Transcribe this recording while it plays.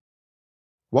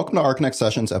Welcome to Archinect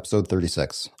Sessions, episode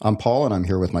 36. I'm Paul, and I'm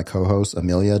here with my co-hosts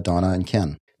Amelia, Donna, and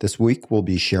Ken. This week, we'll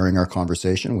be sharing our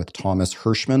conversation with Thomas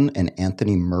Hirschmann and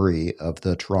Anthony Murray of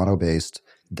the Toronto-based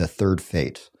The Third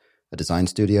Fate, a design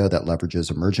studio that leverages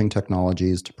emerging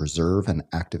technologies to preserve and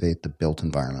activate the built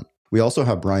environment. We also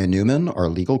have Brian Newman, our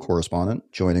legal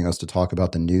correspondent, joining us to talk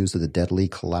about the news of the deadly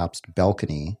collapsed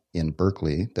balcony in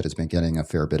Berkeley that has been getting a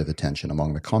fair bit of attention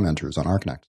among the commenters on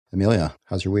Archinect. Amelia,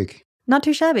 how's your week? Not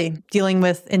too shabby. Dealing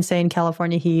with insane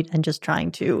California heat and just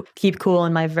trying to keep cool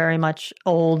in my very much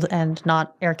old and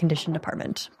not air-conditioned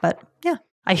apartment. But yeah.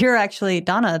 I hear actually,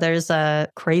 Donna, there's a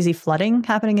crazy flooding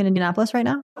happening in Indianapolis right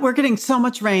now. We're getting so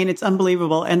much rain. It's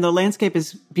unbelievable. And the landscape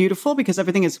is beautiful because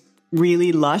everything is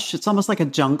really lush. It's almost like a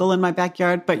jungle in my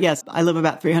backyard. But yes, I live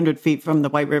about 300 feet from the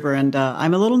White River and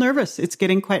I'm a little nervous. It's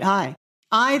getting quite high.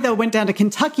 I, though, went down to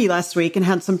Kentucky last week and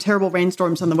had some terrible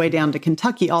rainstorms on the way down to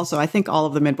Kentucky also. I think all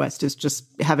of the Midwest is just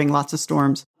having lots of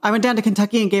storms. I went down to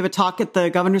Kentucky and gave a talk at the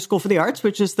Governor's School for the Arts,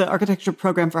 which is the architecture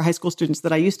program for high school students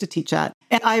that I used to teach at.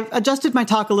 And I adjusted my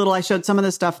talk a little. I showed some of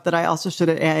the stuff that I also showed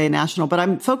at AIA National, but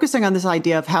I'm focusing on this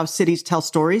idea of how cities tell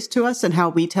stories to us and how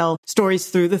we tell stories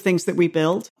through the things that we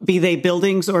build, be they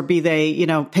buildings or be they,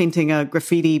 painting a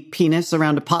graffiti penis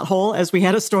around a pothole, as we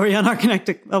had a story on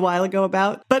Archinect a while ago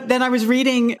about. But then I was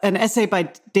reading an essay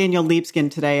by Daniel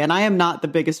Libeskind today, and I am not the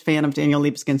biggest fan of Daniel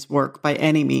Libeskind's work by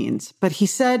any means, but he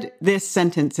said this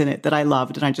sentence in it that I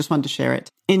loved, and I just wanted to share it.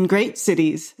 In great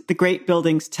cities, the great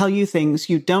buildings tell you things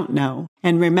you don't know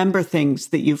and remember things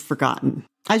that you've forgotten.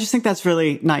 I just think that's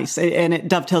really nice, and it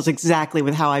dovetails exactly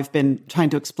with how I've been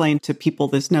trying to explain to people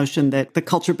this notion that the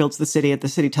culture builds the city and the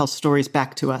city tells stories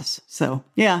back to us. So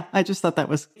yeah, I just thought that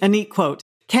was a neat quote.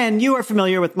 Ken, you are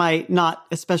familiar with my not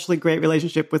especially great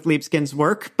relationship with Libeskind's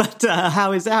work, but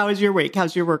how is your week?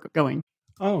 How's your work going?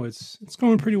 Oh, it's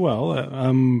going pretty well.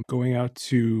 I'm going out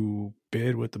to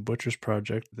bid with the Butchers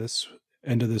Project this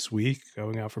end of this week,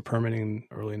 going out for permitting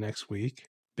early next week.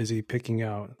 Busy picking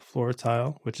out floor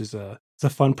tile, which is it's a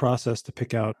fun process to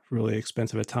pick out really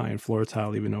expensive Italian floor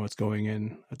tile, even though it's going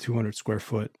in a 200 square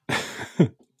foot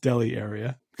deli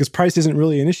area. Because price isn't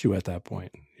really an issue at that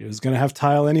point. It was going to have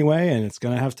tile anyway, and it's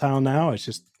going to have tile now. It's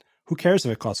just, who cares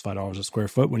if it costs $5 a square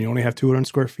foot when you only have 200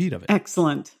 square feet of it?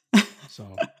 Excellent.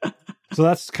 So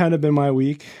that's kind of been my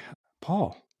week.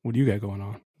 Paul, what do you got going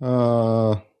on?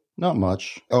 Not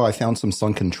much. Oh, I found some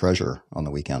sunken treasure on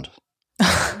the weekend.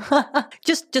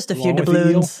 just a few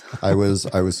doubloons. I was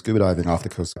scuba diving off the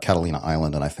coast of Catalina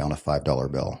Island, and I found a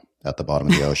 $5 bill at the bottom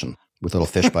of the ocean with little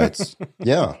fish bites.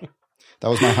 Yeah. That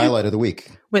was my highlight of the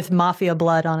week. With mafia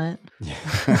blood on it.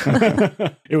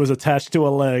 Yeah. It was attached to a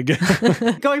leg.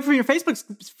 Going from your Facebook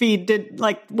feed,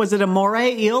 was it a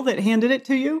moray eel that handed it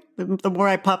to you? The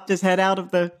moray popped his head out of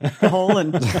the hole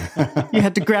and you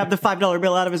had to grab the $5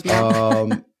 bill out of his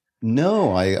mouth?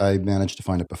 No, I managed to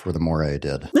find it before the moray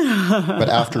did. But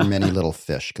after many little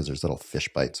fish, because there's little fish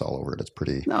bites all over it. It's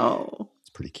pretty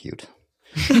cute.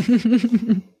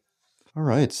 All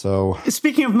right, so...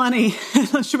 Speaking of money,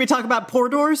 should we talk about pour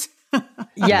doors?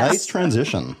 Yes. Nice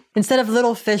transition. Instead of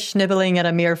little fish nibbling at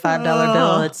a mere $5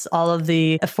 bill, it's all of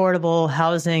the affordable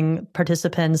housing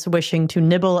participants wishing to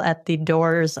nibble at the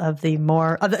doors of the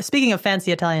more... speaking of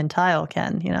fancy Italian tile,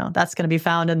 Ken, that's going to be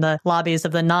found in the lobbies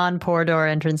of the non-pour door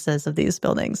entrances of these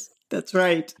buildings. That's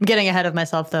right. I'm getting ahead of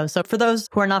myself, though. So for those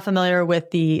who are not familiar with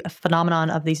the phenomenon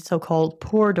of these so-called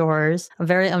pour doors, a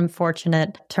very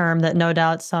unfortunate term that no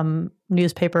doubt some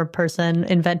newspaper person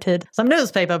invented, in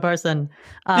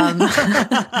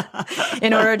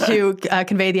order to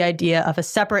convey the idea of a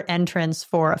separate entrance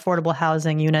for affordable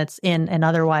housing units in an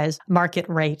otherwise market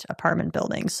rate apartment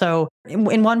building. So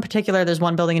in one particular, there's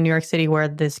one building in New York City where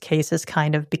this case has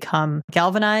kind of become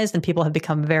galvanized and people have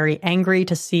become very angry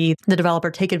to see the developer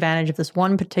take advantage of this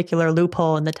one particular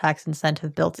loophole in the tax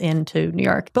incentive built into New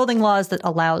York building laws that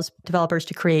allows developers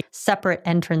to create separate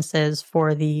entrances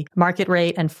for the market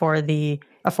rate and for the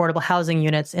affordable housing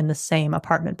units in the same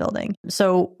apartment building.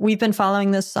 So we've been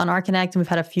following this on Archinect, and we've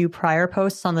had a few prior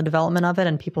posts on the development of it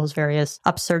and people's various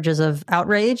upsurges of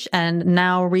outrage. And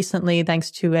now recently, thanks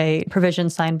to a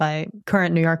provision signed by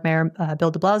current New York Mayor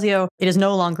Bill de Blasio, it is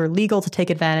no longer legal to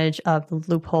take advantage of the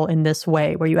loophole in this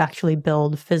way, where you actually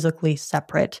build physically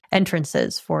separate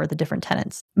entrances for the different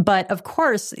tenants. But of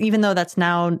course, even though that's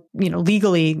now,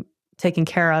 legally taken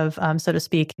care of, so to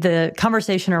speak, the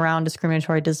conversation around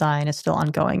discriminatory design is still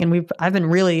ongoing. And I've been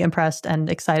really impressed and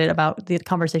excited about the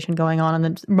conversation going on in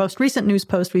the most recent news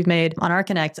post we've made on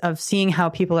Archinect of seeing how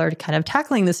people are kind of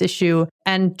tackling this issue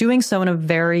and doing so in a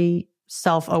very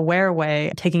self-aware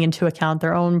way, taking into account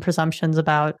their own presumptions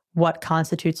about what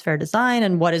constitutes fair design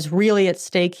and what is really at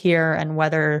stake here, and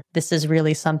whether this is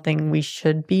really something we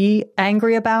should be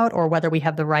angry about, or whether we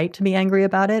have the right to be angry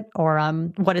about it, or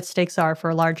what its stakes are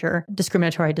for larger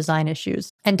discriminatory design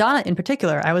issues. And Donna, in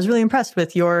particular, I was really impressed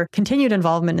with your continued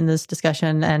involvement in this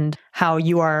discussion and how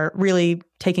you are really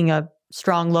taking a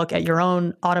strong look at your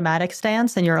own automatic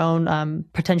stance and your own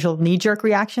potential knee-jerk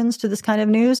reactions to this kind of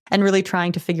news, and really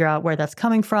trying to figure out where that's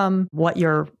coming from, what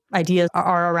your ideas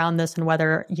are around this, and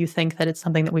whether you think that it's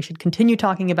something that we should continue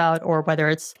talking about, or whether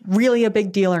it's really a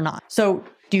big deal or not. So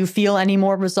do you feel any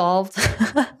more resolved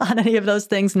on any of those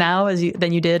things now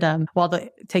than you did while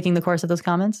taking the course of those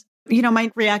comments? You know,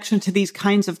 my reaction to these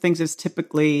kinds of things is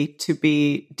typically to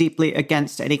be deeply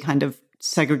against any kind of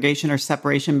segregation or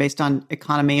separation based on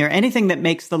economy or anything that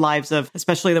makes the lives of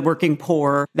especially the working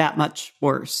poor that much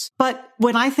worse. But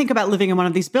when I think about living in one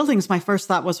of these buildings, my first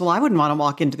thought was, well, I wouldn't want to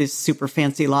walk into this super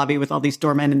fancy lobby with all these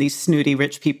doormen and these snooty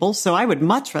rich people. So I would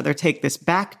much rather take this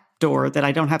back door that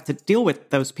I don't have to deal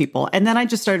with those people. And then I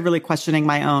just started really questioning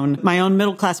my own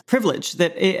middle-class privilege,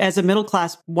 that as a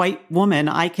middle-class white woman,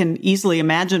 I can easily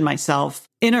imagine myself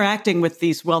interacting with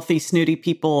these wealthy, snooty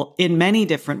people in many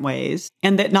different ways,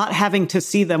 and that not having to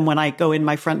see them when I go in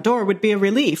my front door would be a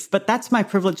relief. But that's my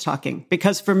privilege talking,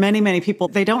 because for many, many people,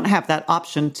 they don't have that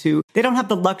option they don't have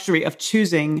the luxury of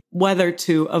choosing whether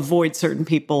to avoid certain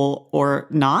people or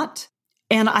not.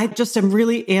 And I just am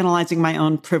really analyzing my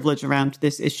own privilege around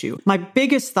this issue. My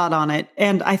biggest thought on it,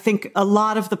 and I think a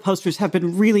lot of the posters have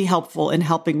been really helpful in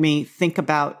helping me think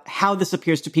about how this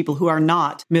appears to people who are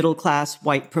not middle-class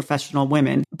white professional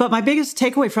women. But my biggest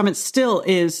takeaway from it still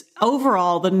is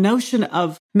overall the notion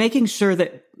of making sure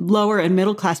that lower and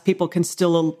middle-class people can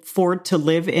still afford to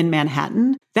live in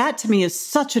Manhattan. That to me is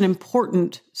such an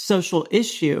important social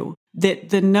issue that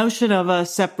the notion of a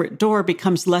separate door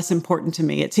becomes less important to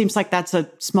me. It seems like that's a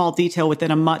small detail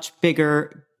within a much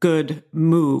bigger good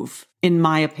move, in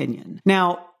my opinion.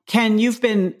 Now, Ken, you've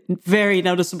been very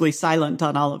noticeably silent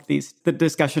on all of the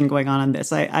discussion going on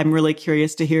this. I'm really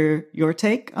curious to hear your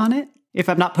take on it, if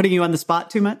I'm not putting you on the spot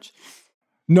too much.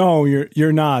 No,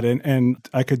 you're not. And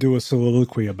I could do a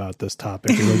soliloquy about this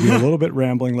topic. It would be a little bit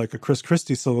rambling, like a Chris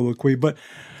Christie soliloquy, but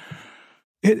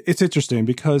it's interesting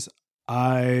because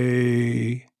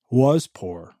I was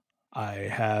poor. I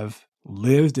have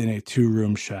lived in a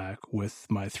 2-room shack with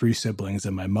my 3 siblings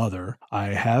and my mother. I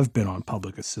have been on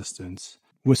public assistance.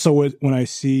 So when I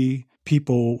see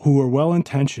people who are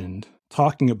well-intentioned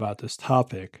talking about this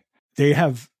topic, they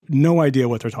have no idea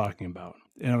what they're talking about.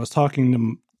 And I was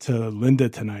talking to Linda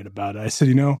tonight about it. I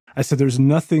said, there's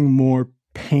nothing more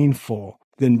painful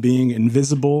than being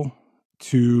invisible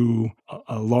to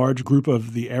a large group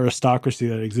of the aristocracy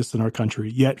that exists in our country,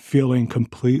 yet feeling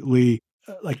completely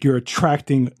like you're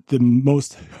attracting the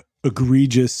most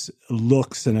egregious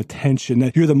looks and attention,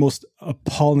 that you're the most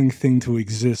appalling thing to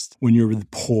exist when you're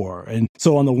poor. And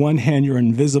so on the one hand, you're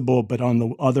invisible, but on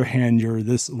the other hand, you're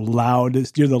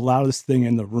the loudest thing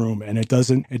in the room. And it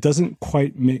doesn't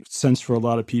quite make sense for a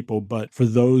lot of people, but for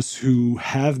those who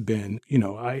have been,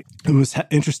 it was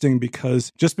interesting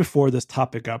because just before this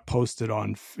topic got posted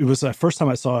it was the first time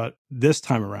I saw it this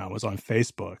time around was on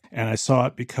Facebook. And I saw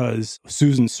it because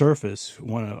Susan Surface,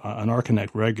 an Archinect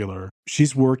regular,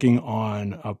 she's working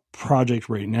on a project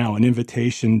right now, an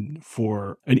invitation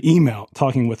for an email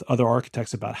talking with other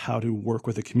architects about how to work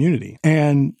with the community.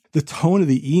 And the tone of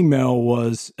the email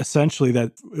was essentially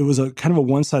that it was a kind of a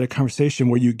one-sided conversation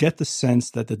where you get the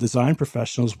sense that the design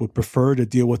professionals would prefer to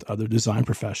deal with other design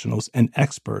professionals and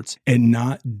experts and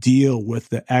not deal with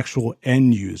the actual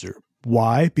end user.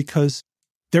 Why? Because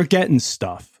they're getting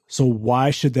stuff. So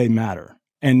why should they matter?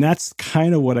 And that's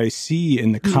kind of what I see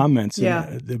in the comments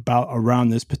about around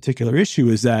this particular issue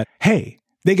is that, hey,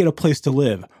 they get a place to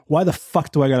live. Why the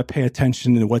fuck do I got to pay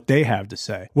attention to what they have to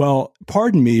say? Well,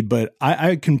 pardon me, but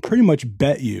I can pretty much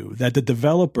bet you that the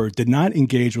developer did not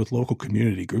engage with local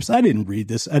community groups. I didn't read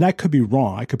this, and I could be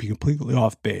wrong. I could be completely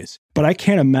off base. But I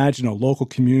can't imagine a local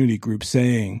community group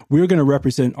saying, we're going to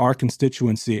represent our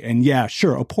constituency, and yeah,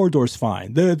 sure, a poor door's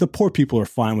fine. The poor people are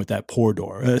fine with that poor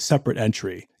door, a separate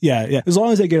entry. Yeah. As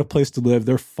long as they get a place to live,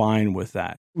 they're fine with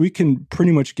that. We can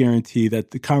pretty much guarantee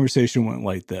that the conversation went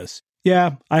like this.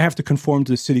 Yeah, I have to conform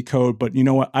to the city code, but you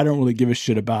know what? I don't really give a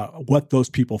shit about what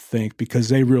those people think because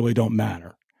they really don't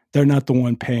matter. They're not the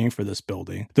one paying for this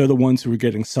building. They're the ones who are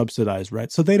getting subsidized,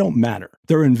 right? So they don't matter.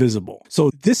 They're invisible.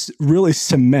 So this really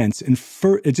cements and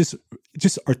it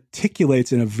just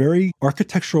articulates in a very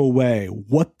architectural way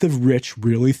what the rich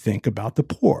really think about the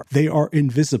poor. They are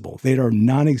invisible. They are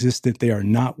non-existent. They are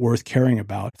not worth caring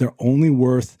about. They're only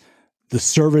worth the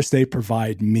service they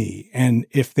provide me. And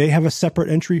if they have a separate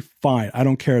entry, fine. I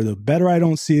don't care. The better I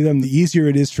don't see them, the easier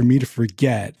it is for me to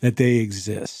forget that they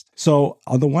exist. So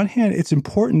on the one hand, it's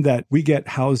important that we get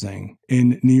housing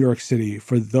in New York City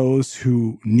for those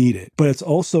who need it. But it's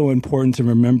also important to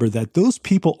remember that those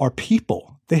people are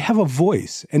people. They have a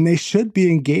voice and they should be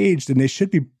engaged and they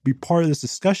should be part of this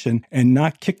discussion and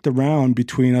not kicked around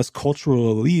between us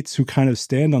cultural elites who kind of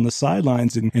stand on the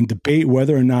sidelines and debate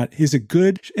whether or not, is it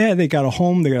good? Yeah, they got a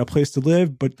home, they got a place to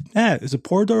live, but is a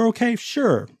poor door okay?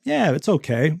 Sure. Yeah, it's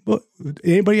okay. But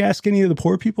anybody ask any of the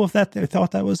poor people if they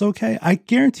thought that was okay? I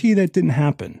guarantee that didn't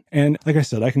happen. And like I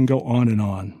said, I can go on and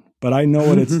on, but I know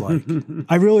what it's like.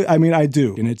 I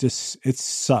do. And it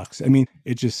sucks.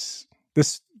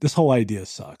 This whole idea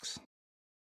sucks.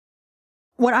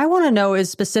 What I want to know is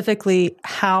specifically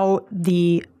how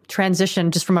the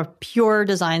transition, just from a pure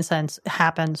design sense,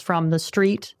 happens from the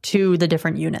street to the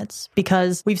different units.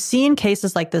 Because we've seen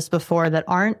cases like this before that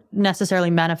aren't necessarily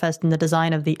manifest in the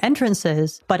design of the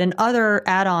entrances, but in other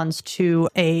add-ons to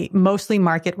a mostly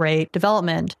market rate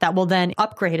development that will then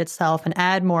upgrade itself and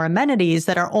add more amenities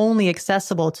that are only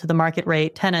accessible to the market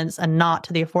rate tenants and not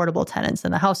to the affordable tenants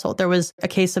in the household. There was a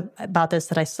case about this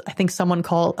that I think someone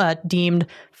deemed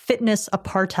fitness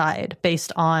apartheid,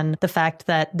 based on the fact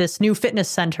that this new fitness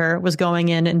center was going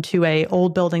into a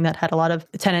old building that had a lot of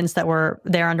tenants that were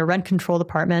there under rent-controlled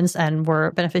apartments and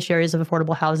were beneficiaries of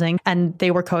affordable housing. And they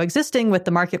were coexisting with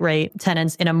the market rate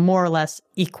tenants in a more or less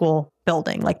equal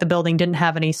building. Like the building didn't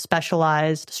have any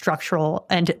specialized structural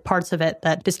and parts of it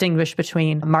that distinguish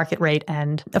between market rate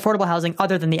and affordable housing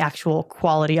other than the actual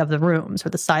quality of the rooms or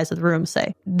the size of the rooms,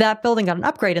 say. That building got an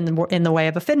upgrade in the way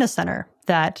of a fitness center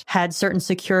that had certain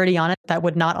security on it that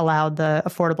would not allow the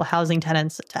affordable housing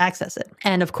tenants to access it.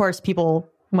 And of course, people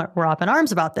were up in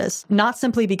arms about this, not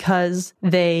simply because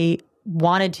they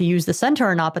wanted to use the center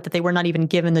or not, but that they were not even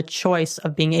given the choice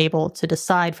of being able to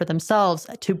decide for themselves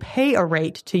to pay a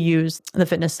rate to use the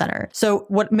fitness center. So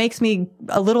what makes me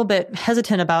a little bit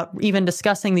hesitant about even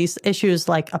discussing these issues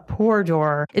like a poor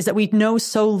door is that we know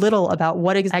so little about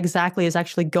what exactly is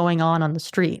actually going on the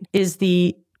street. Is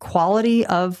the quality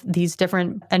of these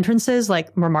different entrances like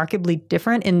remarkably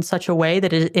different in such a way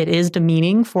that it is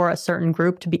demeaning for a certain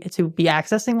group to be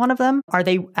accessing one of them? Are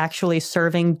they actually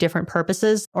serving different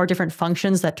purposes or different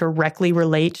functions that directly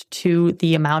relate to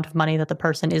the amount of money that the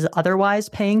person is otherwise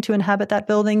paying to inhabit that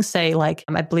building? Say, like,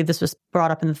 I believe this was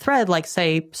brought up in the thread, like,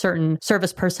 say, certain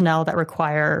service personnel that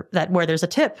require that where there's a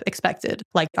tip expected.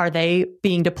 Like, are they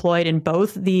being deployed in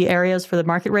both the areas for the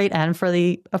market rate and for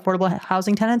the affordable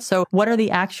housing tenants? So what are the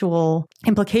actual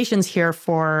implications here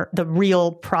for the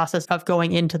real process of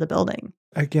going into the building?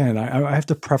 Again, I have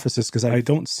to preface this because I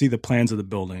don't see the plans of the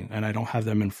building and I don't have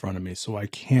them in front of me, so I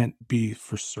can't be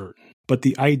for certain. But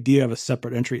the idea of a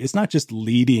separate entry is not just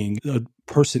leading a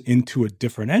person into a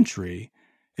different entry.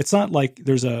 It's not like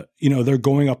they're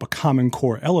going up a common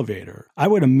core elevator. I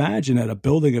would imagine at a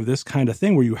building of this kind of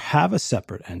thing where you have a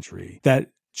separate entry, that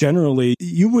generally,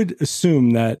 you would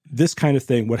assume that this kind of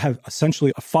thing would have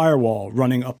essentially a firewall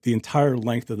running up the entire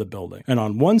length of the building. And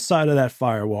on one side of that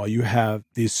firewall, you have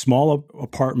these small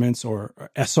apartments or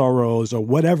SROs or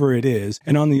whatever it is.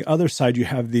 And on the other side, you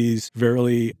have these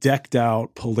very decked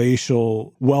out,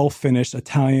 palatial, well-finished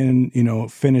Italian,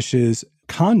 finishes,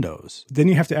 condos. Then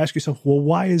you have to ask yourself, well,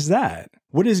 why is that?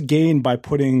 What is gained by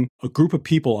putting a group of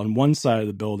people on one side of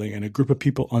the building and a group of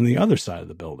people on the other side of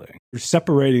the building? You're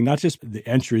separating not just the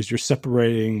entries, you're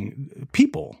separating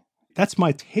people. That's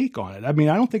my take on it. I mean,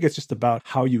 I don't think it's just about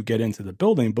how you get into the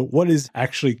building, but what is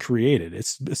actually created.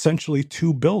 It's essentially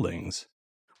two buildings.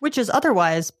 Which is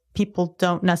otherwise people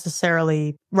don't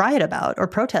necessarily riot about or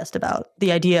protest about,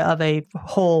 the idea of a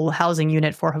whole housing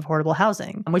unit for affordable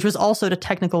housing, which was also the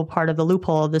technical part of the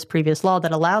loophole of this previous law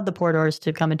that allowed the poor doors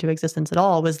to come into existence at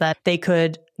all, was that they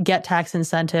could get tax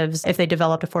incentives if they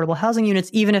developed affordable housing units,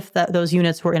 even if those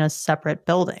units were in a separate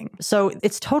building. So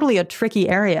it's totally a tricky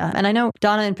area. And I know,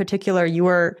 Donna, in particular, you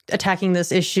were attacking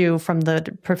this issue from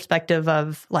the perspective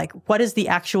of, like, what is the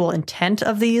actual intent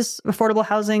of these affordable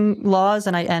housing laws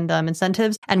and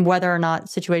incentives, and whether or not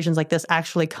situations like this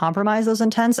actually compromise those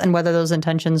intents, and whether those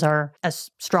intentions are as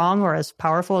strong or as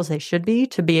powerful as they should be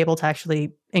to be able to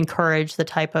actually encourage the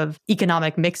type of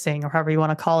economic mixing, or however you want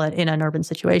to call it, in an urban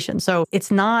situation. So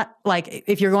it's not like,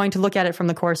 if you're going to look at it from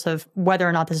the course of whether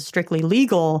or not this is strictly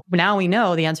legal, now we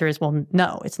know the answer is, well,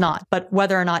 no, it's not. But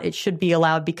whether or not it should be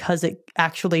allowed because it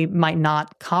actually might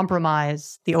not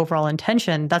compromise the overall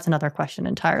intention, that's another question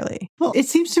entirely. Well, it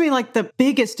seems to me like the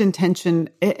biggest intention,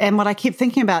 and what I keep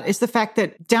thinking about, is the fact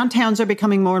that downtowns are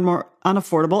becoming more and more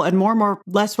unaffordable, and more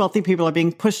less wealthy people are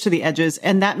being pushed to the edges.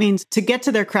 And that means to get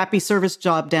to their crappy service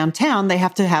job downtown, they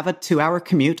have to have a 2-hour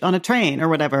commute on a train or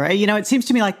whatever. It seems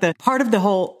to me like the part of the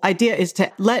whole idea is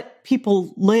to let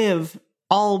people live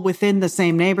all within the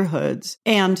same neighborhoods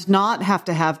and not have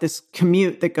to have this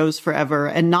commute that goes forever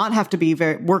and not have to be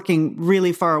working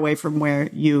really far away from where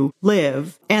you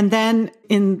live. And then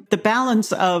in the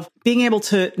balance of being able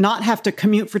to not have to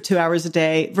commute for 2 hours a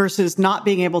day versus not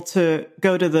being able to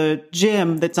go to the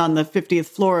gym that's on the 50th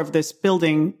floor of this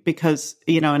building because,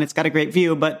 and it's got a great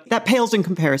view, but that pales in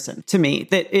comparison to me.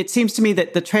 That it seems to me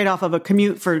that the trade-off of a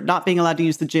commute for not being allowed to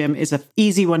use the gym is an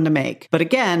easy one to make. But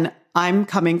again, I'm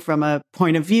coming from a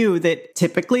point of view that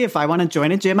typically if I want to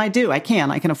join a gym, I do. I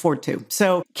can afford to.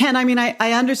 So Ken,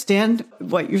 I understand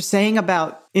what you're saying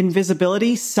about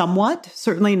invisibility somewhat,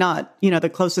 certainly not, the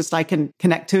closest I can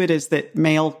connect to it is that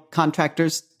male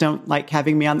contractors don't like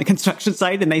having me on the construction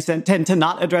site and they tend to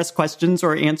not address questions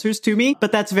or answers to me,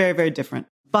 but that's very, very different.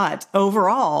 But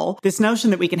overall, this notion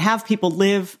that we can have people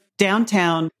live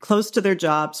downtown, close to their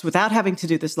jobs, without having to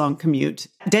do this long commute.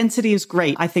 Density is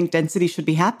great. I think density should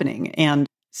be happening. And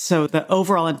so the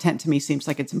overall intent to me seems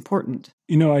like it's important.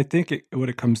 I think what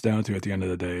it comes down to at the end of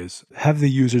the day is, have the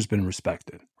users been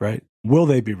respected, right? Will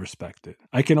they be respected?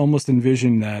 I can almost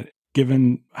envision that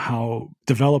given how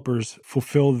developers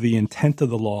fulfill the intent of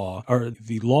the law, or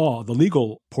the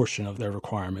legal portion of their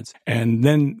requirements, and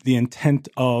then the intent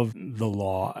of the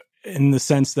law in the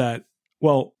sense that,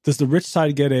 well, does the rich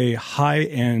side get a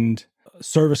high-end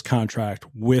service contract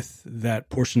with that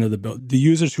portion of the building? The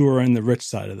users who are in the rich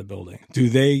side of the building, do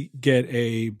they get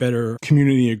a better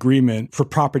community agreement for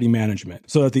property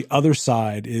management so that the other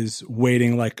side is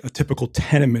waiting like a typical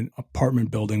tenement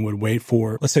apartment building would wait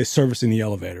for, let's say, servicing the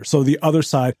elevator? So the other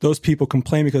side, those people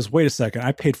complain because, wait a second,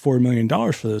 I paid $4 million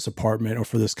for this apartment or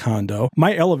for this condo.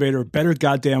 My elevator better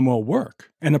goddamn well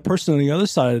work. And the person on the other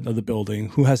side of the building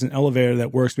who has an elevator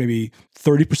that works maybe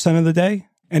 30% of the day,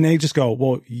 and they just go,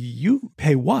 well, you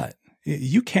pay what?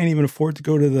 You can't even afford to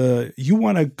go to you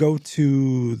want to go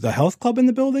to the health club in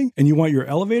the building and you want your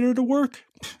elevator to work?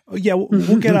 Oh, yeah,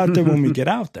 we'll get out there when we get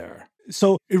out there.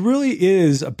 So it really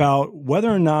is about whether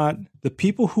or not the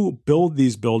people who build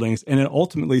these buildings and then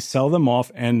ultimately sell them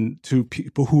off and to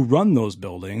people who run those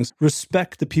buildings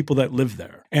respect the people that live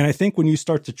there. And I think when you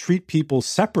start to treat people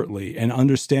separately and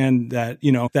understand that,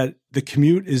 that the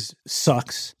commute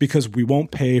sucks because we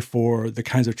won't pay for the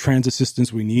kinds of transit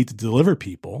systems we need to deliver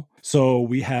people. So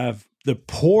we have the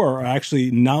poor are actually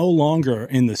no longer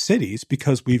in the cities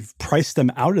because we've priced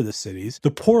them out of the cities. The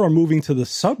poor are moving to the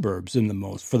suburbs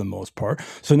for the most part.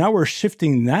 So now we're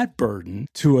shifting that burden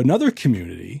to another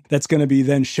community that's going to be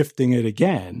then shifting it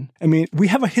again. I mean, we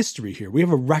have a history here. We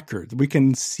have a record. We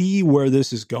can see where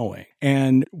this is going.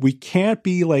 And we can't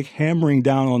be like hammering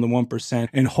down on the 1%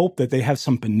 and hope that they have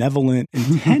some benevolent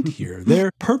intent here.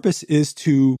 Their purpose is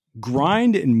to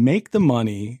grind and make the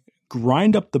money,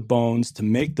 grind up the bones to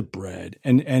make the bread,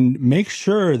 and make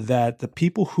sure that the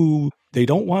people who they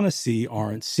don't want to see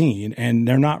aren't seen and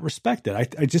they're not respected.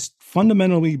 I just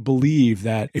fundamentally believe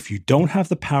that if you don't have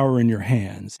the power in your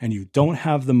hands and you don't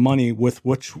have the money with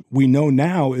which we know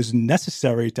now is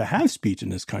necessary to have speech in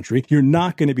this country, you're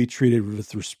not going to be treated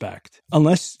with respect.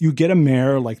 Unless you get a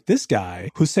mayor like this guy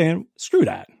who's saying, screw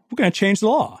that, we're going to change the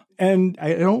law. And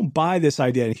I don't buy this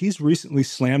idea. He's recently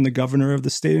slammed the governor of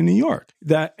the state of New York.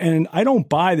 And I don't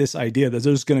buy this idea that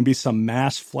there's going to be some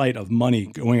mass flight of money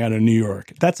going out of New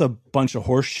York. That's a bunch of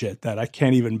horse shit that I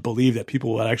can't even believe that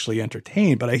people will actually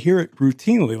entertain. But I hear it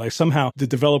routinely, like somehow the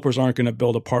developers aren't going to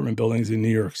build apartment buildings in New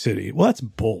York City. Well, that's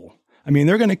bull. I mean,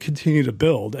 they're going to continue to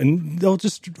build and they'll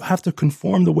just have to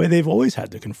conform the way they've always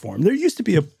had to conform. There used to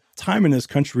be a time in this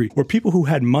country where people who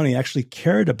had money actually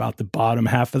cared about the bottom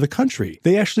half of the country.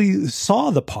 They actually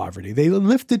saw the poverty. They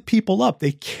lifted people up.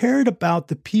 They cared about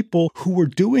the people who were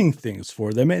doing things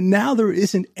for them. And now there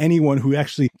isn't anyone who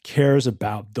actually cares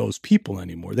about those people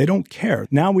anymore. They don't care.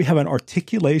 Now we have an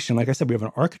articulation. Like I said, we have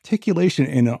an articulation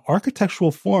in an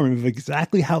architectural form of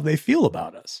exactly how they feel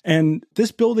about us. And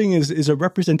this building is a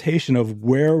representation of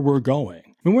where we're going.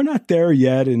 I mean, we're not there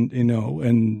yet. And,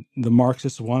 and the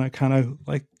Marxists want to kind of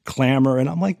like clamor. And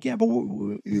I'm like, yeah, but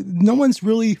no one's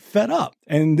really fed up.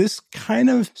 And this kind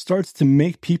of starts to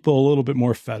make people a little bit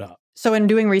more fed up. So in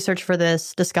doing research for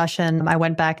this discussion, I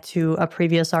went back to a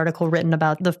previous article written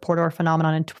about the four-door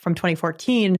phenomenon from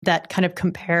 2014 that kind of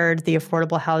compared the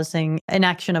affordable housing,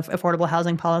 inaction of affordable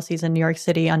housing policies in New York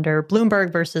City under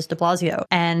Bloomberg versus de Blasio.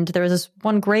 And there was this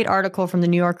one great article from the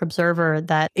New York Observer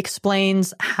that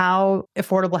explains how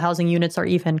affordable housing units are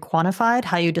even quantified,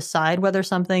 how you decide whether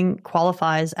something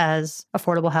qualifies as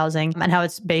affordable housing, and how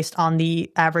it's based on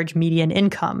the average median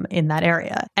income in that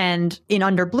area. And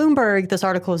under Bloomberg, this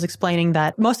article is explaining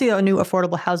that most of the new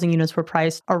affordable housing units were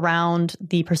priced around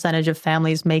the percentage of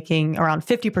families making around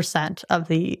 50% of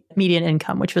the median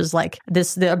income, which was like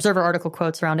this, the Observer article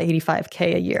quotes around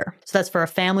 $85K a year. So that's for a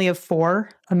family of four.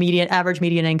 Average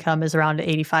median income is around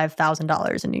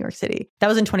 $85,000 in New York City. That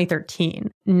was in 2013.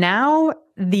 Now,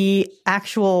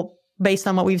 based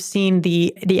on what we've seen,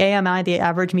 the AMI, the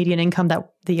average median income that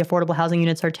the affordable housing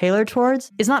units are tailored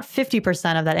towards, is not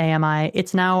 50% of that AMI.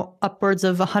 It's now upwards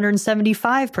of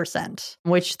 175%,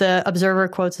 which the Observer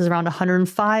quotes as around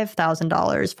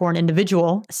 $105,000 for an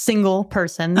individual, single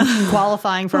person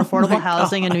qualifying for affordable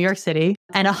housing in New York City,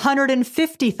 and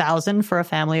 $150,000 for a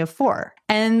family of four.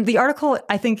 And the article,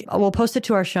 I think we'll post it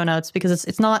to our show notes because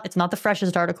it's not the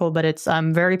freshest article, but it's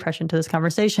very prescient to this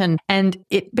conversation. And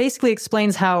it basically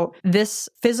explains how this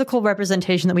physical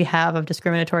representation that we have of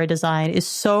discriminatory design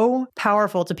is so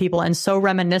powerful to people and so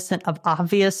reminiscent of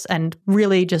obvious and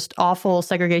really just awful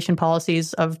segregation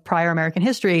policies of prior American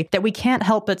history that we can't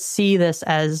help but see this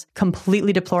as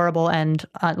completely deplorable and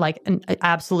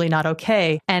absolutely not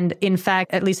okay. And in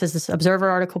fact, at least as this Observer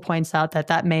article points out,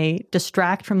 that may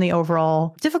distract from the overall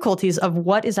difficulties of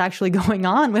what is actually going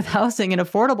on with housing and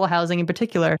affordable housing in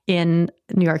particular in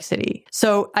New York City.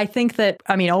 So I think that,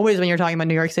 always when you're talking about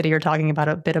New York City, you're talking about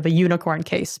a bit of a unicorn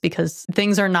case because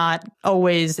things are not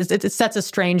always, it sets a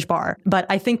strange bar. But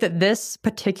I think that this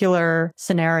particular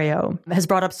scenario has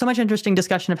brought up so much interesting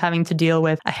discussion of having to deal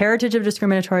with a heritage of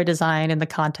discriminatory design in the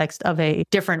context of a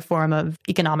different form of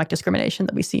economic discrimination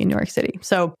that we see in New York City.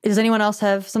 So does anyone else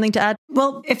have something to add?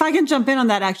 Well, if I can jump in on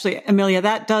that, actually, Amelia,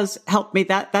 that does help me.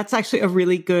 That's actually a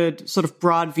really good sort of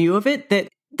broad view of it, that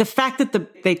the fact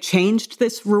that they changed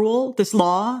this rule, this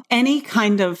law, any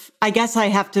kind of, I guess I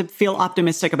have to feel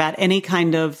optimistic about any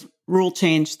kind of rule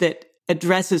change that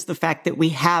addresses the fact that we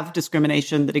have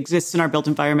discrimination that exists in our built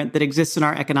environment, that exists in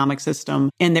our economic system,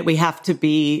 and that we have to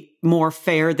be more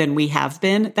fair than we have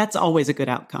been. That's always a good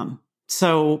outcome.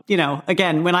 So,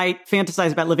 again, when I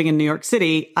fantasize about living in New York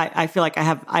City, I feel like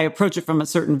I approach it from a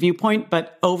certain viewpoint,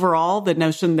 but overall, the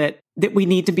notion that we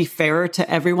need to be fairer to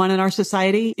everyone in our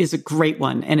society is a great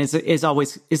one and is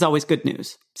always good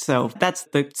news. So that's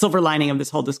the silver lining of this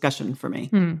whole discussion for me.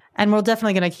 And we're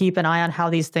definitely going to keep an eye on how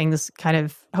these things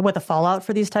what the fallout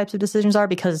for these types of decisions are,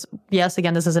 because yes,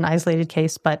 again, this is an isolated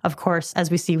case, but of course,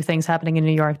 as we see things happening in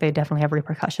New York, they definitely have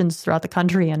repercussions throughout the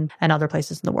country and other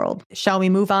places in the world. Shall we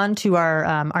move on to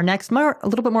our next, a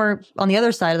little bit more on the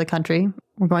other side of the country?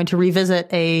 We're going to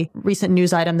revisit a recent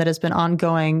news item that has been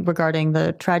ongoing regarding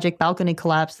the tragic balcony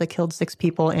collapse that killed 6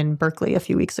 people in Berkeley a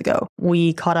few weeks ago.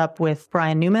 We caught up with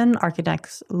Brian Newman,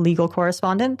 Archinect's legal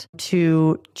correspondent,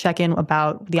 to check in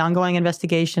about the ongoing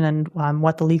investigation and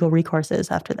what the legal recourse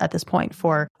is at this point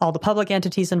for all the public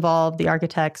entities involved, the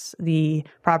architects, the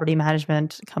property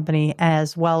management company,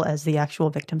 as well as the actual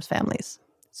victims' families.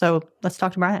 So let's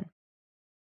talk to Brian.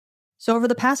 So over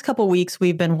the past couple weeks,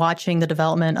 we've been watching the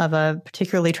development of a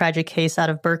particularly tragic case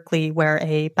out of Berkeley where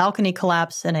a balcony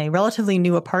collapse in a relatively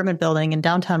new apartment building in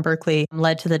downtown Berkeley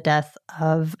led to the death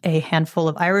of a handful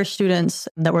of Irish students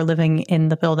that were living in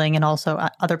the building and also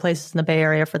other places in the Bay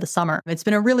Area for the summer. It's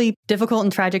been a really difficult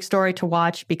and tragic story to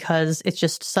watch because it's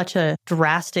just such a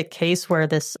drastic case where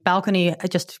this balcony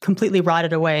just completely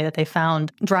rotted away, that they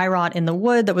found dry rot in the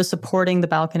wood that was supporting the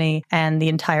balcony, and the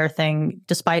entire thing,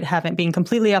 despite being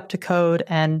completely up to code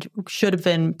and should have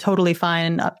been totally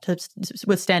fine up to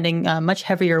withstanding much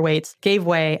heavier weights, gave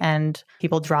way and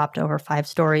people dropped over 5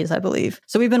 stories, I believe.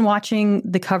 So we've been watching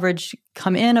the coverage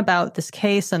come in about this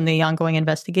case and the ongoing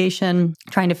investigation,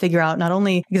 trying to figure out not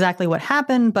only exactly what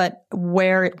happened, but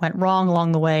where it went wrong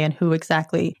along the way and who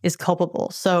exactly is culpable.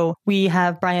 So we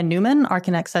have Brian Newman,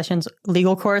 Archinect Sessions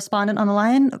Legal Correspondent, on the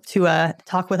line to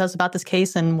talk with us about this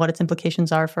case and what its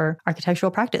implications are for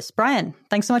architectural practice. Brian,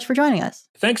 thanks so much for joining us.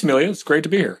 Thanks, Amelia. It's great to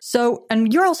be here. So,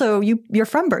 and you're also, you're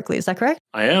from Berkeley, is that correct?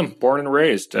 I am, born and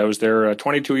raised. I was there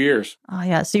 22 years. Oh,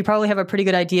 yeah. So you probably have a pretty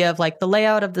good idea of the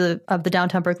layout of the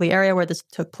downtown Berkeley area where this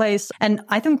took place. And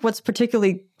I think what's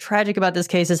particularly tragic about this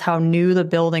case is how new the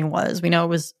building was. We know it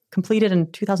was completed in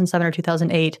 2007 or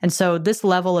 2008. And so this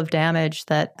level of damage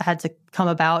that had to come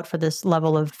about for this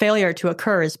level of failure to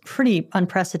occur is pretty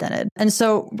unprecedented. And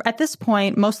so at this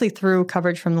point, mostly through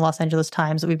coverage from the Los Angeles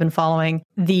Times that we've been following,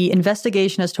 the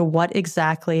investigation as to what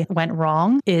exactly went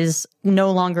wrong is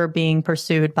no longer being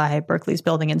pursued by Berkeley's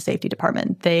Building and Safety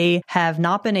Department. They have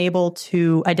not been able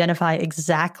to identify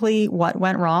exactly what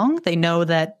went wrong. They know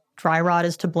that dry rot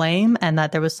is to blame and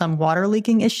that there was some water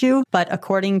leaking issue. But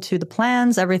according to the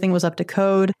plans, everything was up to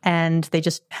code and they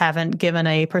just haven't given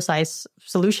a precise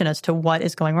solution as to what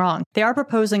is going wrong. They are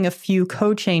proposing a few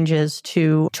code changes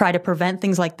to try to prevent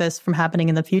things like this from happening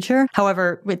in the future.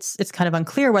 However, it's kind of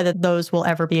unclear whether those will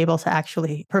ever be able to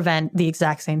actually prevent the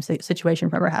exact same situation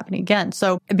from ever happening again.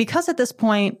 So because at this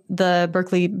point, the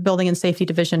Berkeley Building and Safety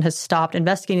Division has stopped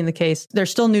investigating the case, there's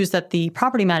still news that the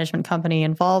property management company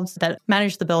involved that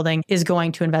managed the building is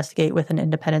going to investigate with an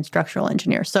independent structural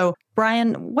engineer. So,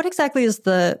 Brian, what exactly is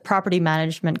the property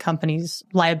management company's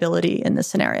liability in this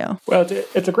scenario? Well,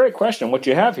 it's a great question. What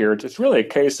you have here, it's really a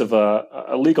case of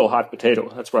a legal hot potato.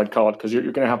 That's what I'd call it, because you're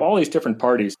going to have all these different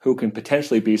parties who can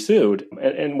potentially be sued.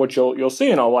 And what you'll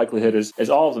see in all likelihood is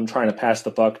all of them trying to pass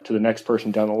the buck to the next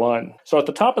person down the line. So at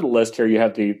the top of the list here, you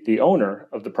have the owner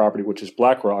of the property, which is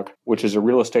BlackRock, which is a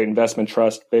real estate investment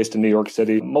trust based in New York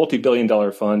City,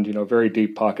 multi-billion-dollar fund, very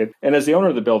deep pocket. And as the owner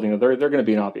of the building, they're going to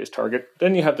be an obvious target.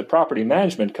 Then you have the property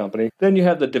management company. Then you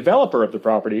have the developer of the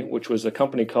property, which was a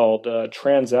company called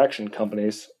Transaction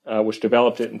Companies, which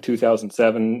developed it in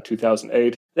 2007,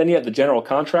 2008. Then you have the general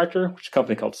contractor, which is a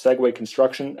company called Segway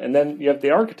Construction. And then you have the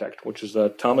architect, which is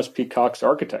Thomas P. Cox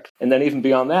Architect. And then even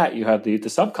beyond that, you have the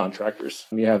subcontractors.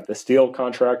 You have the steel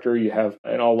contractor. You have,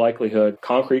 in all likelihood,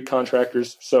 concrete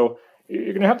contractors. So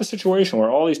you're going to have the situation where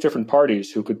all these different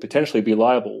parties who could potentially be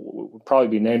liable would probably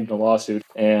be named in a lawsuit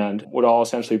and would all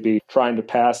essentially be trying to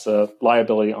pass a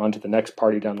liability onto the next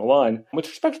party down the line. With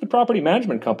respect to the property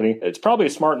management company, it's probably a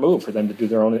smart move for them to do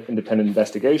their own independent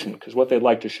investigation, because what they'd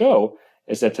like to show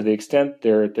is that to the extent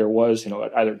there was,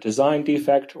 either a design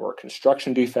defect or a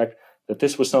construction defect, that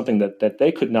this was something that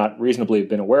they could not reasonably have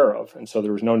been aware of. And so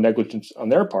there was no negligence on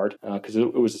their part because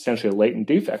it was essentially a latent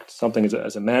defect, something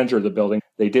as a manager of the building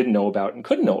they didn't know about and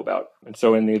couldn't know about. And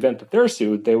so in the event that they're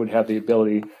sued, they would have the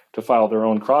ability to file their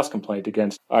own cross-complaint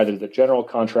against either the general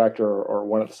contractor or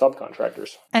one of the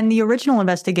subcontractors. And the original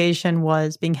investigation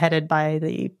was being headed by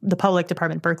the public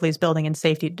department, Berkeley's Building and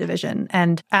Safety Division.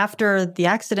 And after the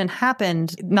accident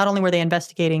happened, not only were they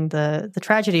investigating the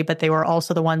tragedy, but they were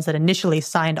also the ones that initially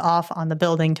signed off on the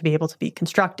building to be able to be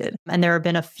constructed. And there's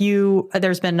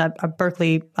been a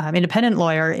Berkeley independent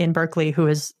lawyer in Berkeley who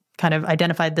has kind of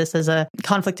identified this as a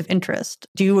conflict of interest.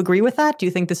 Do you agree with that? Do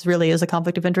you think this really is a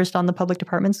conflict of interest on the public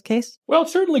department's case? Well, it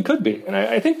certainly could be. And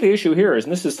I think the issue here is,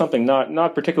 and this is something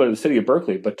not particular to the city of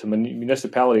Berkeley, but to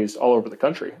municipalities all over the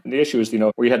country. And the issue is,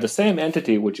 where you have the same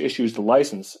entity which issues the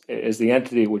license is the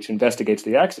entity which investigates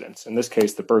the accidents. In this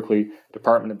case, the Berkeley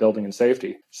Department of Building and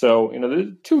Safety. So, there's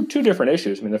two different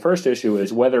issues. The first issue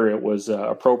is whether it was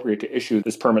appropriate to issue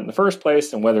this permit in the first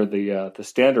place, and whether the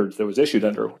standards that was issued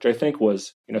under, which I think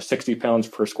was, 60 pounds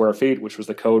per square feet, which was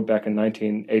the code back in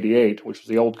 1988, which was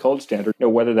the old code standard,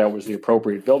 whether that was the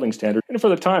appropriate building standard. And for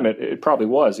the time, it probably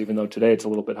was, even though today it's a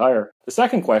little bit higher. The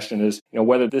second question is,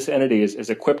 whether this entity is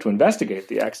equipped to investigate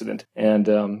the accident. And,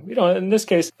 in this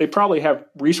case, they probably have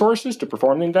resources to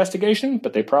perform the investigation,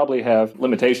 but they probably have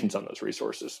limitations on those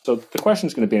resources. So the question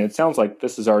is going to be, and it sounds like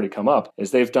this has already come up,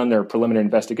 is they've done their preliminary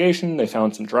investigation, they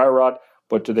found some dry rot,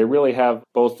 but do they really have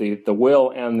both the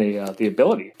will and the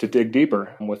ability to dig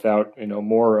deeper without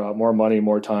more money,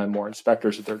 more time, more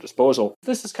inspectors at their disposal?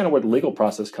 This is kind of where the legal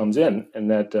process comes in,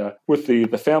 and that with the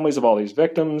families of all these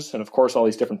victims, and of course all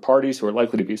these different parties who are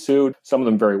likely to be sued, some of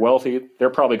them very wealthy, they're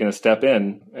probably going to step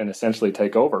in and essentially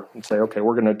take over and say, okay,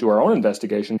 we're going to do our own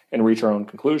investigation and reach our own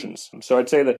conclusions. So I'd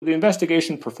say that the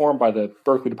investigation performed by the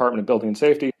Berkeley Department of Building and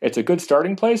Safety, it's a good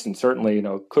starting place, and certainly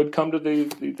could come to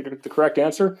the correct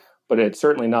answer. But it's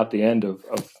certainly not the end of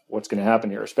what's going to happen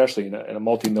here, especially in a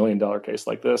multi-million-dollar case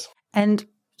like this. And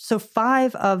so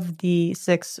 5 of the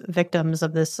 6 victims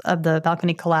of the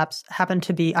balcony collapse happened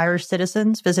to be Irish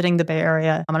citizens visiting the Bay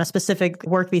Area on a specific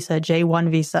work visa,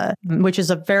 J1 visa, which is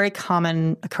a very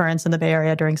common occurrence in the Bay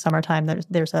Area during summertime.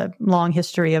 There's a long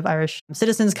history of Irish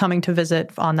citizens coming to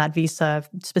visit on that visa,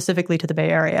 specifically to the Bay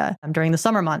Area during the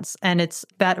summer months. And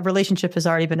that relationship has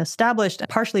already been established.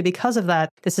 Partially because of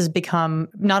that, this has become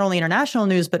not only international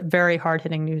news, but very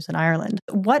hard-hitting news in Ireland.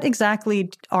 What exactly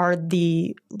are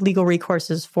the legal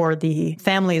recourses for the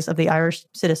families of the Irish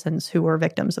citizens who were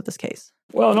victims of this case?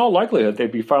 Well, in all likelihood,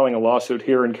 they'd be filing a lawsuit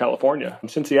here in California.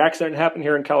 Since the accident happened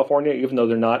here in California, even though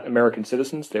they're not American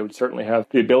citizens, they would certainly have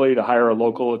the ability to hire a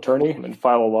local attorney and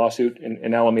file a lawsuit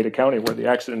in Alameda County where the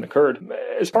accident occurred.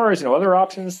 As far as other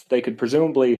options, they could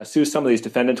presumably sue some of these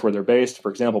defendants where they're based.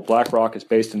 For example, BlackRock is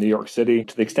based in New York City.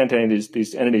 To the extent any of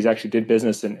these entities actually did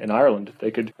business in Ireland,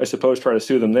 they could, I suppose, try to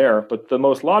sue them there. But the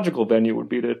most logical venue would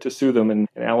be to sue them in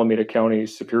Alameda County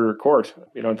Superior Court.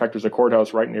 In fact, there's a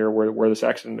courthouse right near where this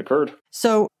accident occurred.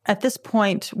 So at this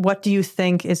point, what do you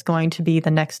think is going to be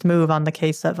the next move on the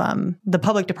case of the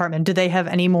public department? Do they have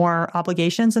any more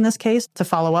obligations in this case to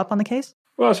follow up on the case?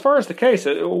 Well, as far as the case,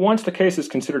 once the case is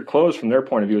considered closed from their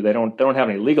point of view, they don't have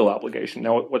any legal obligation.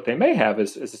 Now, what they may have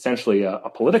is essentially a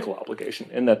political obligation,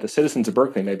 in that the citizens of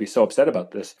Berkeley may be so upset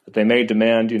about this that they may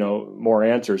demand, more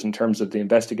answers in terms of the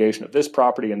investigation of this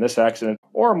property and this accident,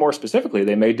 or more specifically,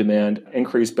 they may demand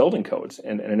increased building codes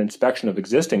and an inspection of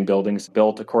existing buildings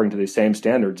built according to these same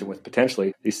standards and with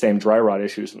potentially these same dry rot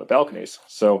issues in the balconies.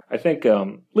 So I think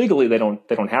legally they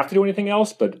don't have to do anything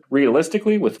else, but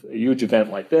realistically, with a huge event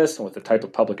like this and with the type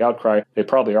of public outcry, they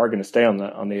probably are going to stay on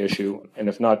the issue, and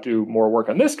if not do more work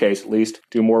on this case, at least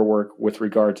do more work with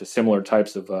regard to similar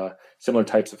types of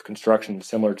construction,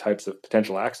 similar types of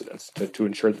potential accidents to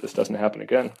ensure that this doesn't happen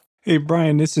again. Hey,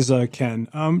 Brian, this is Ken.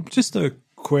 Just a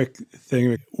quick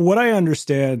thing. What I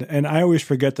understand, and I always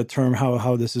forget the term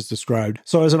how this is described.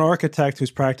 So as an architect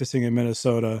who's practicing in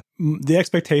Minnesota, the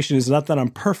expectation is not that I'm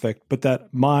perfect, but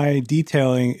that my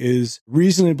detailing is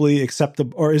reasonably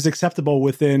acceptable or is acceptable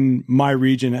within my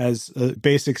region as a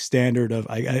basic standard of,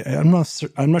 I'm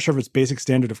not sure if it's basic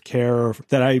standard of care, or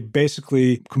that I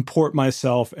basically comport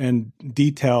myself and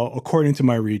detail according to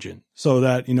my region. So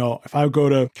that, if I go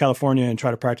to California and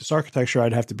try to practice architecture,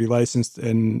 I'd have to be licensed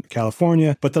in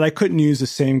California, but that I couldn't use the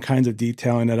same kinds of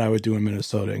detailing that I would do in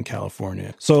Minnesota and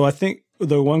California. So I think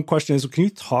the one question is, can you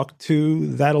talk to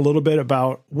that a little bit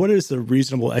about what is the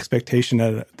reasonable expectation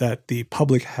that the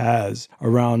public has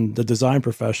around the design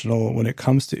professional when it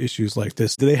comes to issues like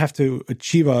this? Do they have to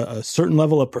achieve a certain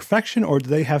level of perfection, or do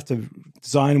they have to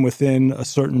design within a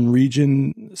certain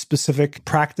region-specific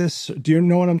practice? Do you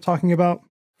know what I'm talking about?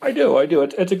 I do.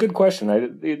 It's a good question.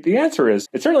 The answer is,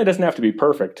 it certainly doesn't have to be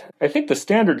perfect. I think the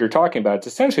standard you're talking about, it's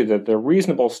essentially the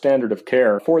reasonable standard of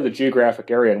care for the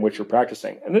geographic area in which you're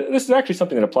practicing. And this is actually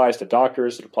something that applies to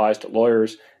doctors, it applies to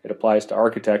lawyers, it applies to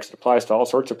architects, it applies to all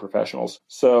sorts of professionals.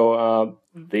 So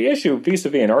the issue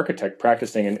vis-a-vis an architect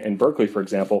practicing in Berkeley, for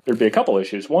example, there'd be a couple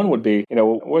issues. One would be,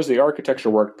 was the architecture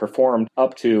work performed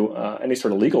up to any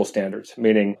sort of legal standards,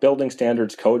 meaning building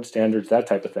standards, code standards, that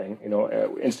type of thing,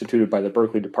 instituted by the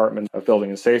Berkeley Department of Building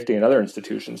and Safety and other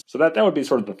institutions. So that would be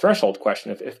sort of the threshold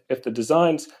question. If the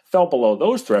designs fell below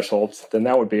those thresholds, then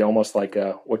that would be almost like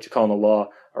what you call in the law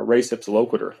a res ipsa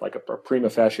loquitur, like a prima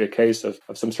facie case of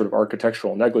some sort of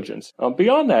architectural negligence.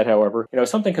 Beyond that, however,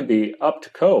 something can be up to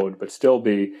code, but still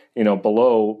be,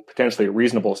 below potentially a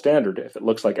reasonable standard if it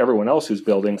looks like everyone else who's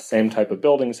building same type of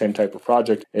building, same type of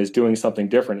project is doing something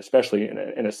different, especially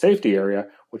in a safety area,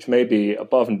 which may be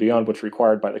above and beyond what's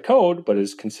required by the code, but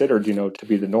is considered, to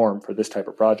be the norm for this type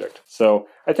of project. So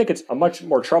I think it's a much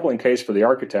more troubling case for the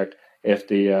architect if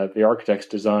the architect's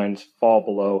designs fall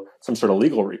below some sort of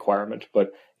legal requirement.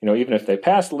 But even if they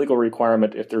pass the legal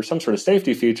requirement, if there's some sort of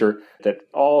safety feature that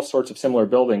all sorts of similar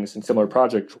buildings and similar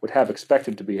projects would have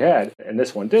expected to be had, and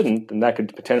this one didn't, then that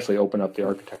could potentially open up the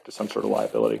architect to some sort of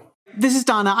liability. This is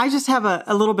Donna. I just have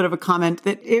a little bit of a comment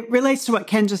that it relates to what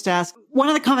Ken just asked. One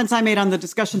of the comments I made on the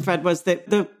discussion thread was that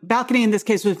the balcony in this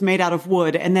case was made out of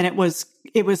wood, and then it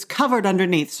was covered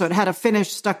underneath. So it had a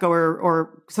finished stucco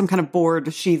or some kind of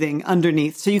board sheathing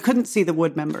underneath. So you couldn't see the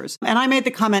wood members. And I made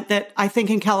the comment that I think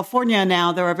in California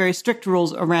now there are very strict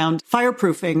rules around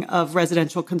fireproofing of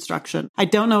residential construction. I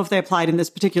don't know if they applied in this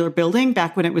particular building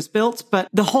back when it was built, but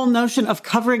the whole notion of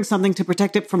covering something to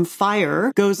protect it from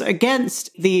fire goes against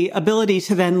the ability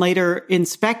to then later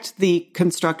inspect the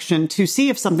construction to see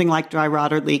if something like dry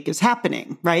rot or leak is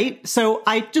happening, right? So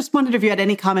I just wondered if you had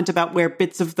any comment about where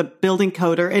bits of the building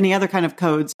code or any other kind of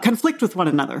codes conflict with one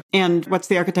another, and what's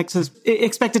the architect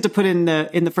expected to put in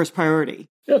the first priority.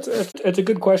 Yeah, it's a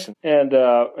good question, and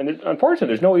unfortunately,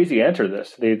 there's no easy answer to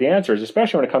this. The answer is,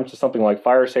 especially when it comes to something like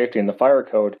fire safety and the fire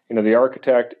code, the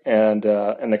architect and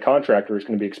the contractor is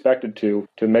going to be expected to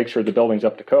make sure the building's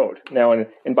up to code. Now,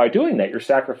 and by doing that, you're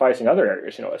sacrificing other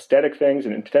areas, aesthetic things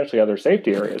and potentially other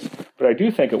safety areas. But I do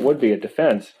think it would be a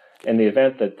defense in the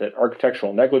event that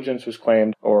architectural negligence was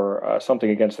claimed or something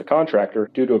against the contractor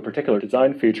due to a particular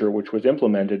design feature which was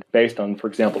implemented based on, for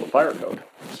example, the fire code.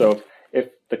 So if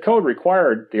the code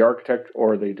required the architect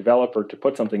or the developer to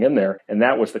put something in there, and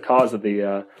that was the cause of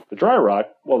the dry rot,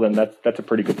 well, then that's a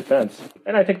pretty good defense.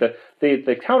 And I think that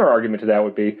the counter argument to that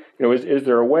would be, is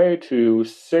there a way to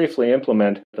safely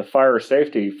implement the fire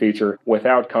safety feature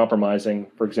without compromising,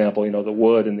 for example, the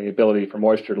wood and the ability for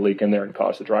moisture to leak in there and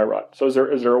cause the dry rot? So is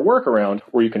there a workaround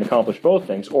where you can accomplish both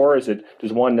things, or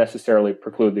does one necessarily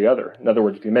preclude the other? In other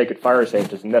words, if you make it fire safe,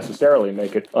 does it necessarily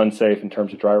make it unsafe in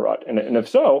terms of dry rot? And if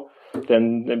so,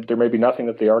 then there may be nothing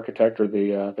that the architect or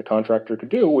the contractor could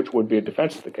do, which would be a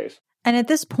defense of the case. And at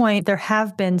this point, there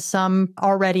have been some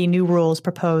already new rules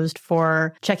proposed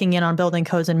for checking in on building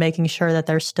codes and making sure that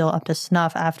they're still up to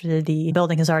snuff after the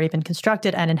building has already been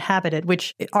constructed and inhabited,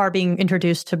 which are being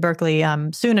introduced to Berkeley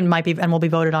soon and will be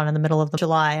voted on in the middle of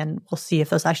July. And we'll see if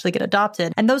those actually get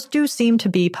adopted. And those do seem to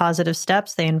be positive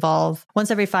steps. They involve once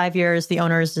every 5 years, the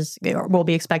owners will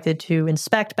be expected to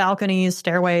inspect balconies,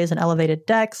 stairways, and elevated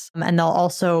decks. And they'll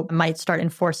also might start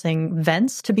enforcing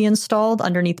vents to be installed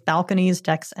underneath balconies,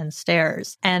 decks, and stairs.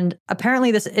 And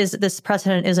apparently this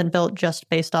precedent isn't built just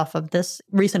based off of this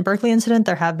recent Berkeley incident.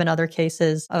 There have been other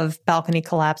cases of balcony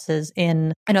collapses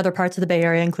in other parts of the Bay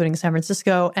Area, including San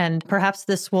Francisco. And perhaps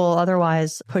this will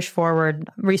otherwise push forward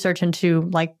research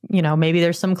into maybe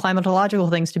there's some climatological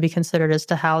things to be considered as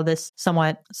to how this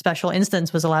somewhat special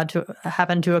instance was allowed to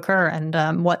happen to occur,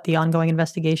 and what the ongoing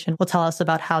investigation will tell us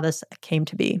about how this came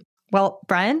to be. Well,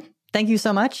 Brian, thank you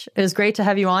so much. It was great to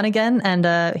have you on again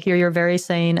and hear your very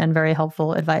sane and very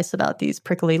helpful advice about these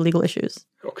prickly legal issues.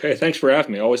 Okay, thanks for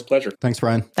having me. Always a pleasure. Thanks,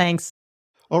 Brian. Thanks.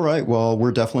 All right. Well,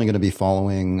 we're definitely going to be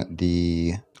following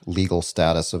the legal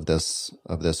status of this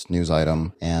news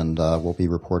item, and we'll be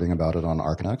reporting about it on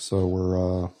Archinect. So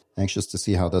we're anxious to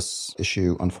see how this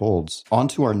issue unfolds. On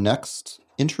to our next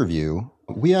interview.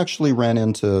 We actually ran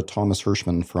into Thomas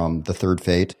Hirschmann from The Third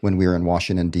Fate when we were in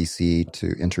Washington, D.C.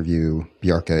 to interview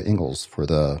Bjarke Ingels for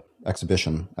the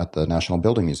exhibition at the National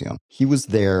Building Museum. He was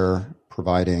there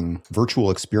providing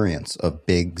virtual experience of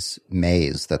Big's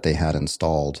maze that they had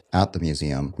installed at the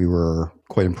museum. We were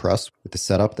quite impressed with the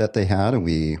setup that they had, and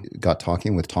we got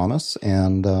talking with Thomas,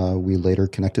 and we later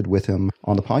connected with him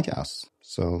on the podcast.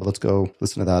 So let's go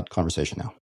listen to that conversation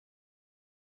now.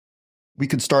 We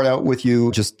could start out with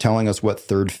you just telling us what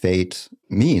Third Fate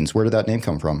means. Where did that name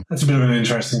come from? That's a bit of an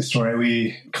interesting story.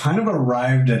 We kind of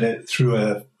arrived at it through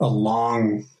a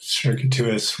long,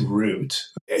 circuitous route.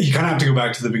 You kind of have to go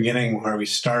back to the beginning where we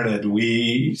started.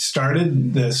 We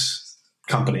started this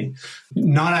company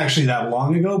not actually that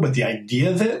long ago, but the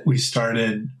idea of it, we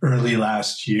started early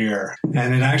last year.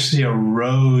 And it actually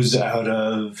arose out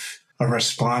of a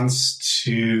response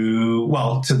to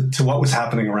what was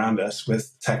happening around us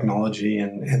with technology.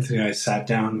 And Anthony and I sat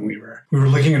down and we were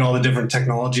looking at all the different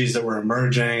technologies that were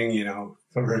emerging,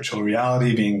 virtual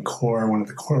reality being one of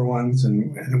the core ones.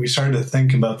 And we started to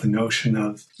think about the notion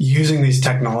of using these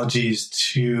technologies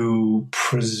to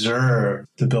preserve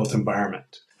the built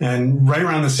environment. And right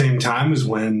around the same time was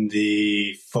when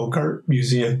the Folk Art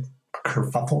Museum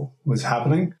kerfuffle was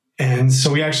happening. And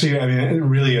so we actually,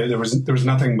 really, there was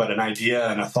nothing but an idea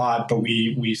and a thought, but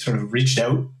we sort of reached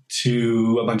out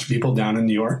to a bunch of people down in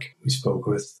New York. We spoke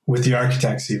with the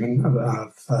architects even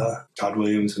of Todd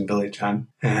Williams and Billy Chen,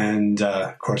 and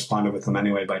corresponded with them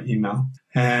anyway by email.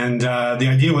 And the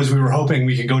idea was we were hoping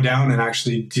we could go down and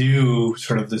actually do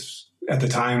sort of this, at the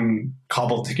time,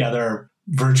 cobbled together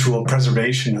virtual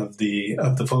preservation of the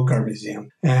Folk Art Museum.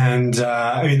 And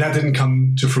that didn't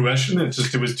come to fruition. It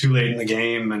was too late in the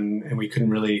game and we couldn't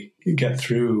really get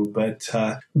through.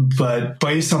 But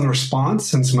based on the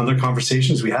response and some other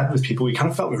conversations we had with people, we kind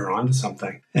of felt we were onto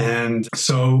something. And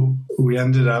so we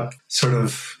ended up sort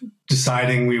of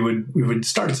deciding we would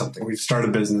start something. We'd start a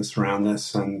business around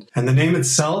this. And the name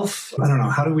itself, I don't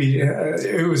know,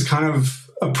 it was kind of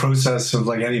a process of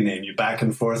like any name, you back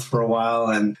and forth for a while.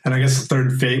 And I guess the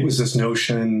Third Fate was this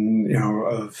notion,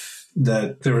 of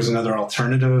that there was another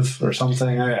alternative or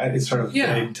something. It's sort of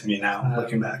vague to me now,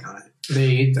 looking back on it.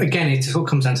 It all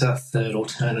comes down to that third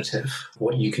alternative,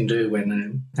 what you can do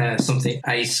when something,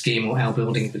 a scheme or our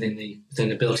building within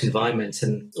the built environment.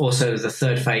 And also the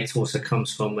Third Fate also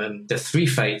comes from the three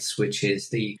fates, which is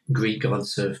the Greek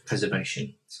gods of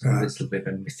preservation. So there's a little bit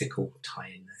of a mythical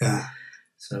tie-in there. Yeah.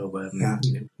 So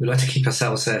we like to keep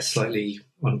ourselves slightly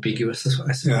ambiguous,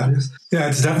 I suppose. Yeah,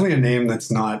 it's definitely a name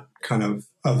that's not kind of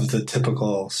the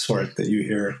typical sort that you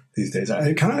hear these days.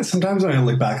 It kind of, sometimes when I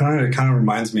look back on it, it kind of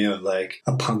reminds me of like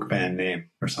a punk band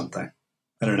name or something.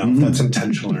 I don't know if that's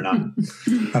intentional or not.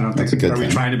 I don't think. Are we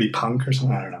trying to be punk or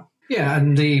something? I don't know. Yeah,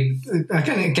 and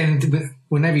again,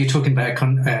 whenever you're talking about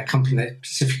a company that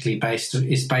specifically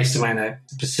is based around a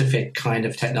specific kind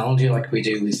of technology, like we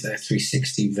do with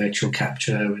 360 virtual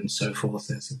capture and so forth,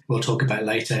 as we'll talk about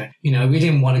later, we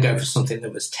didn't want to go for something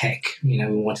that was tech. We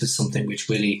wanted something which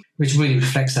really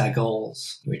reflects our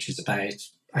goals, which is about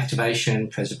activation,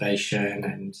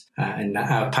 preservation, and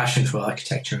our passion for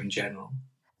architecture in general.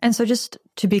 And so just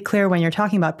to be clear, when you're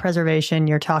talking about preservation,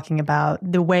 you're talking about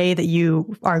the way that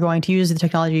you are going to use the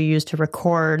technology you use to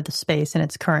record the space in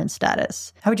its current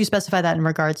status. How would you specify that in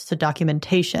regards to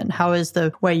documentation? How is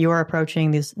the way you're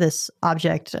approaching this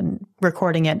object and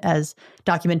recording it as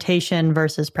documentation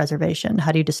versus preservation?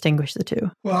 How do you distinguish the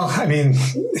two? Well,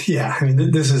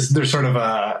 there's sort of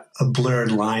a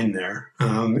blurred line there.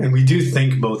 And we do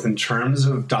think both in terms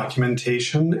of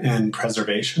documentation and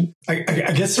preservation. I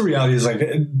guess the reality is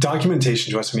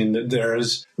documentation to us,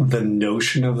 there's the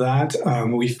notion of that.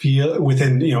 We feel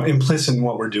within, implicit in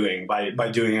what we're doing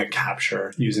by doing a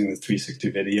capture using the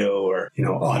 360 video or,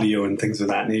 audio and things of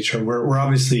that nature. We're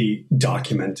obviously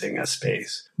documenting a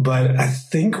space. But I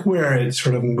think where it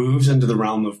sort of moves into the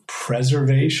realm of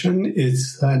preservation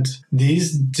is that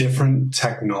these different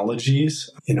technologies,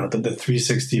 the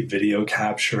 360 video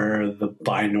capture, the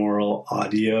binaural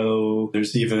audio,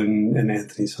 there's even, and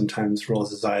Anthony sometimes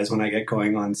rolls his eyes when I get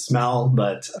going on smell,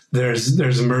 but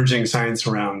there's emerging science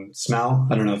around smell.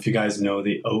 I don't know if you guys know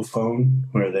the O phone,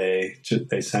 where they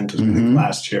sent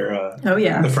last year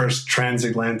the first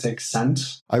transatlantic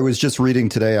scent. I was just reading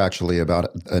today actually about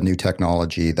a new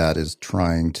technology that is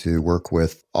trying to work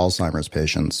with Alzheimer's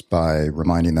patients by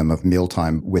reminding them of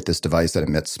mealtime with this device that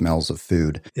emits smells of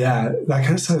food. Yeah, that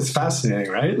kind of stuff is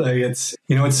fascinating, right? It's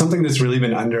something that's really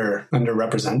been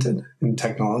underrepresented in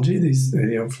technology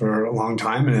for a long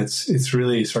time, and it's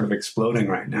really sort of exploding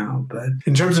right now. But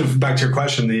in terms of, back to your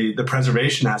question, the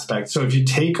preservation aspect, so if you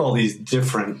take all these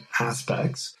different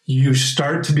aspects, you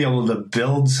start to be able to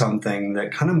build something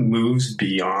that kind of moves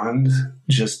beyond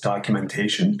just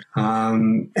documentation.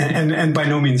 And by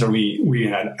no means are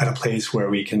we at a place where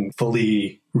we can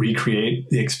fully recreate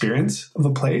the experience of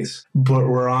a place, but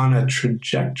we're on a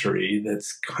trajectory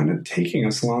that's kind of taking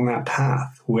us along that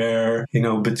path where,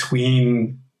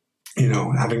 between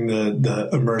having the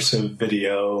immersive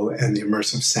video and the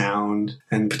immersive sound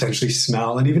and potentially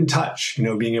smell and even touch,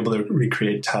 being able to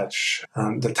recreate touch,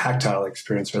 the tactile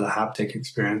experience or the haptic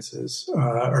experiences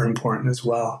are important as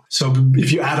well. So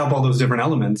if you add up all those different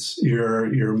elements,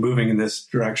 you're moving in this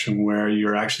direction where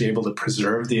you're actually able to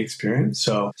preserve the experience.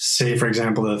 So say, for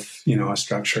example, if, a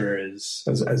structure is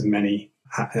as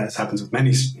happens with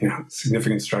many,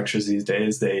 significant structures these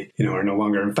days, they, are no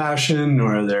longer in fashion,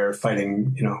 or they're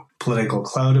fighting, political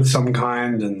clout of some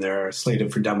kind, and they're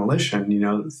slated for demolition.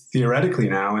 Theoretically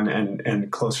now,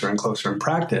 and closer and closer in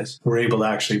practice, we're able to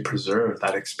actually preserve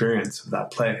that experience of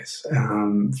that place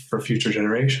for future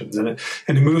generations. And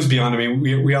it moves beyond.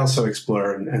 We also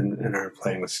explore and are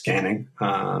playing with scanning.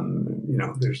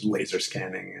 There's laser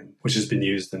scanning, which has been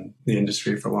used in the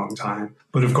industry for a long time.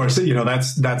 But of course,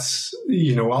 that's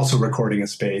also recording a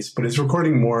space, but it's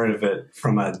recording more of it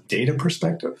from a data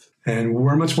perspective. And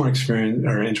we're much more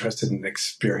interested in the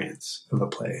experience of a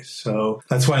place. So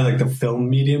that's why the film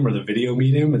medium or the video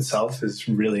medium itself is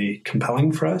really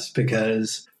compelling for us,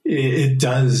 because it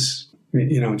does,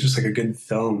 just like a good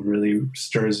film really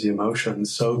stirs the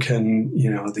emotions. So can,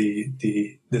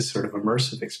 this sort of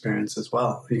immersive experience as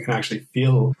well. You can actually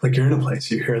feel like you're in a place.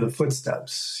 You hear the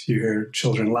footsteps, you hear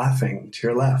children laughing to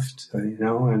your left,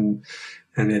 and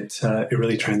it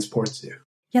really transports you.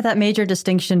 Yeah, that major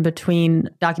distinction between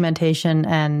documentation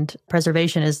and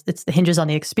preservation it hinges on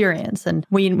the experience. And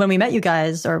when we met you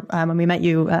guys, or when we met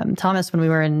you, Thomas, when we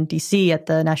were in DC at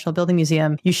the National Building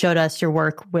Museum, you showed us your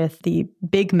work with the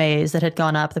big maze that had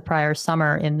gone up the prior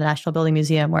summer in the National Building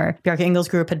Museum, where Bjarke Ingels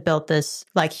Group had built this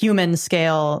human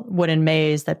scale wooden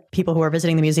maze that people who were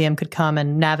visiting the museum could come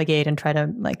and navigate and try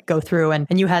to go through.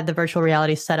 And you had the virtual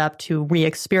reality set up to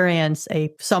re-experience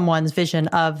someone's vision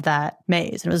of that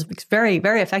maze. And it was very,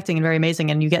 very affecting and very amazing.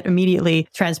 And you get immediately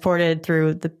transported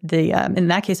through the in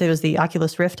that case, it was the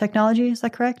Oculus Rift technology. Is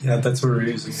that correct? Yeah, that's what we're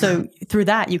using. So through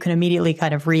that, you can immediately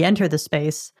kind of re-enter the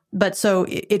space. But so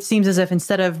it seems as if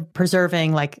instead of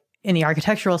preserving in the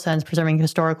architectural sense, preserving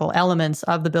historical elements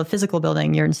of the physical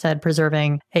building, you're instead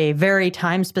preserving a very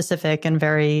time-specific and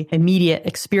very immediate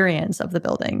experience of the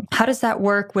building. How does that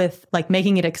work with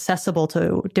making it accessible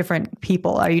to different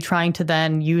people? Are you trying to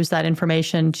then use that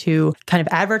information to kind of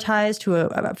advertise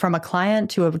from a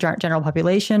client to a general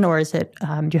population? Or is it,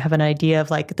 do you have an idea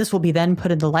of this will be then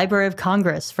put in the Library of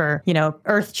Congress for,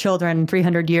 Earth children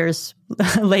 300 years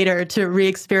later to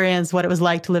re-experience what it was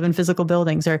like to live in physical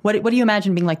buildings? Or what do you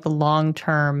imagine being like the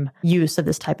long-term use of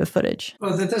this type of footage?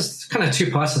 Well, there's kind of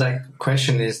two parts of that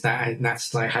question.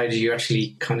 That's like, how do you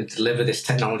actually kind of deliver this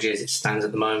technology as it stands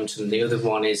at the moment? And the other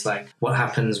one is like, what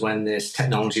happens when this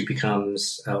technology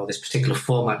becomes, or this particular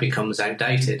format becomes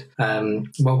outdated?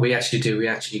 What we actually do, we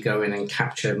actually go in and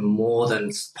capture more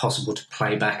than possible to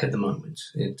play back at the moment,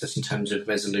 just in terms of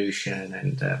resolution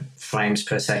and frames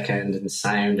per second and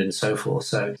sound and so forth.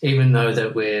 So even though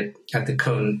that we're at the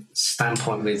current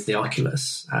standpoint with the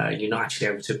Oculus, you're not actually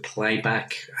able to play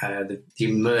back the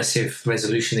immersive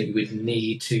resolution that you would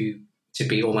need to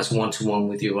be almost one-to-one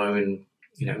with your own,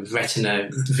 retina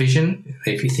vision.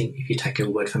 If you take a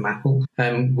word from Apple,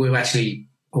 we're actually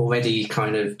already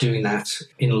kind of doing that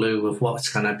in lieu of what's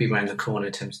going to be around the corner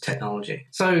in terms of technology.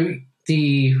 So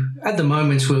at the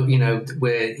moment,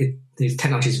 the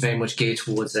technology is very much geared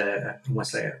towards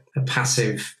almost a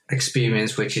passive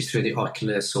experience, which is through the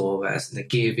Oculus, or the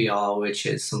Gear VR, which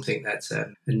is something that's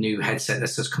a new headset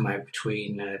that's just come out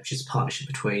which is a partnership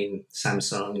between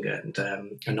Samsung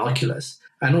and Oculus.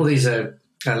 And all these are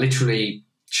literally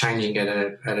changing at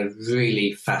a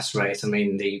really fast rate. I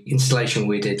mean, the installation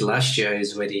we did last year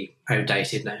is already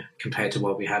outdated now compared to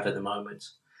what we have at the moment.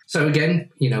 So again,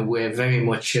 we're very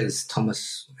much, as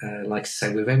Thomas likes to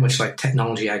say, we're very much like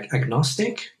technology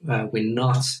agnostic. We're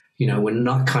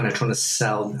not kind of trying to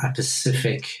sell a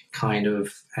specific kind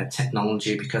of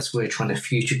technology, because we're trying to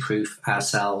future-proof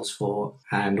ourselves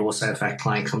and also if our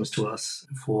client comes to us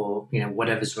for,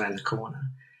 whatever's around the corner.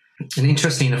 And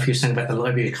interesting enough, you were saying about the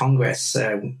Library of Congress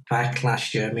back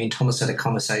last year. I mean, Thomas had a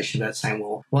conversation about saying,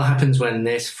 well, what happens when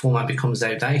this format becomes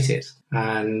outdated?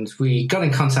 And we got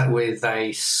in contact with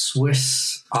a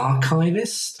Swiss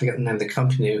archivist, I forget the name of the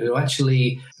company, who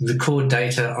actually record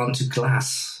data onto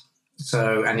glass.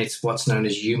 And it's what's known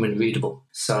as human readable.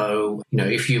 So,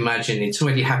 if you imagine, it's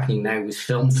already happening now with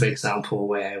film, for example,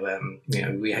 where,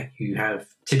 you have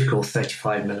typical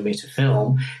 35 millimeter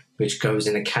film, which goes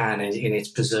in a can and it's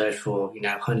preserved for,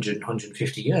 100,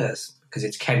 150 years because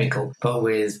it's chemical. But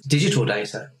with digital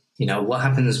data, what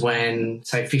happens when,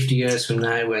 say, 50 years from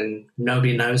now, when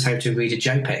nobody knows how to read a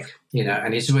JPEG,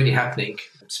 and it's already happening,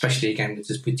 especially, again,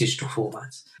 with digital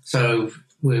formats. So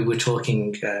we're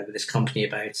talking with this company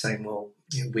about saying, well,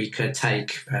 we could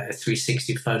take a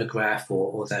 360 photograph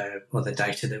or the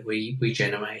data that we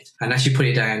generate and actually put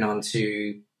it down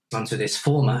onto this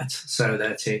format, so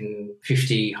that in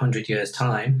 50, 100 years'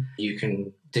 time, you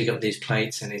can dig up these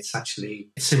plates, and it's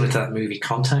similar to that movie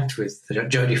Contact with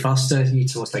Jodie Foster.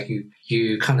 It's almost like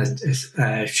you kind of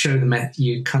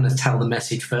you kind of tell the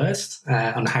message first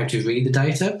on how to read the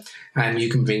data, and you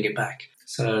can bring it back.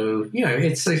 So,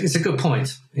 it's a good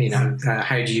point.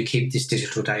 How do you keep this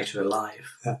digital data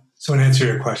alive? Yeah. So in answer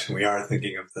to your question, we are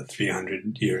thinking of the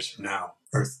 300 years from now,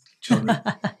 Earth. Children.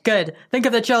 Good. Think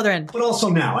of the children. But also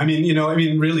now. Really,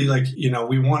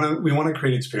 we want to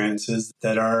create experiences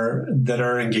that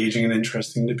are engaging and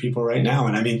interesting to people right now.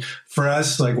 And for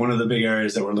us, like, one of the big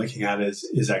areas that we're looking at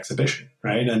is exhibition,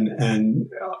 right? And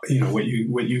what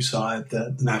you saw at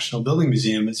the National Building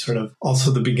Museum is sort of also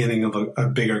the beginning of a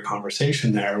bigger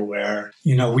conversation there, where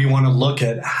we want to look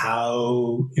at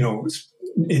how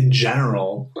in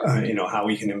general, how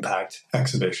we can impact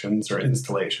exhibitions or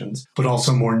installations, but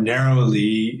also more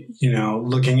narrowly,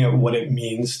 looking at what it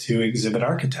means to exhibit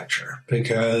architecture,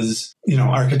 because,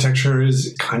 architecture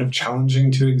is kind of challenging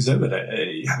to exhibit,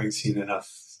 having seen enough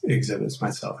exhibits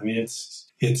myself. It's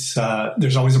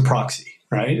there's always a proxy.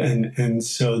 Right. And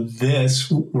so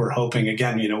this, we're hoping,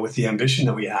 again, with the ambition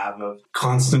that we have of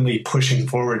constantly pushing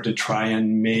forward to try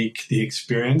and make the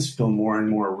experience feel more and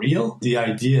more real. The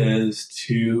idea is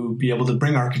to be able to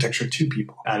bring architecture to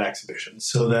people at exhibitions,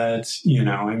 so that,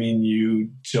 you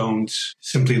don't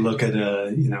simply look at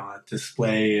a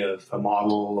display of a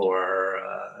model or,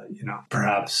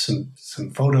 perhaps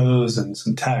some photos and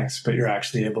some text, but you're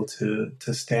actually able to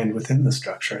stand within the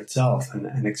structure itself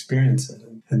and experience it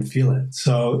and feel it.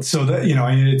 So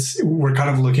that, we're kind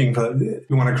of looking for,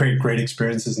 we want to create great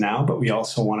experiences now, but we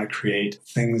also want to create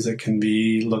things that can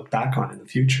be looked back on in the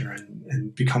future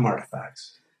and become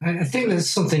artifacts. I think there's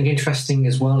something interesting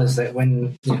as well, is that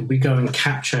when we go and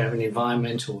capture an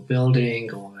environment or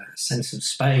building or a sense of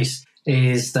space,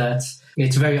 is that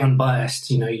it's very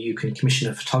unbiased. You can commission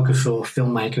a photographer or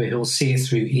filmmaker who'll see it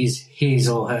through his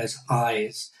or her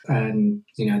eyes, and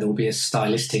there will be a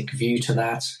stylistic view to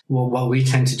that. Well, what we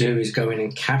tend to do is go in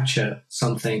and capture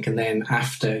something, and then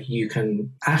after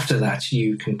that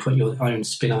you can put your own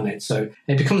spin on it. So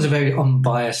it becomes a very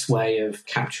unbiased way of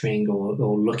capturing or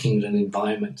looking at an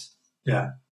environment.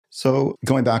 Yeah. So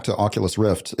going back to Oculus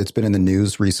Rift, it's been in the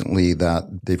news recently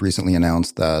that they've recently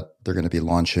announced that they're going to be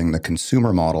launching the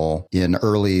consumer model in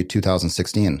early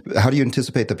 2016. How do you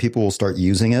anticipate that people will start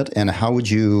using it? And how would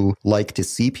you like to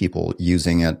see people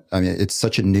using it? I mean, it's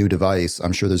such a new device.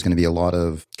 I'm sure there's going to be a lot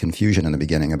of confusion in the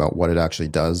beginning about what it actually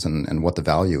does and what the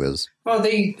value is. Well,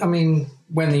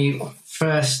 when the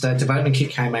first development kit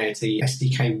came out, the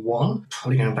SDK1,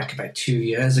 probably going back about 2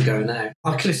 years ago now,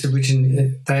 Oculus'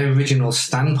 their original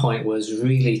standpoint was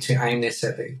really to aim this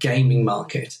at the gaming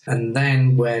market. And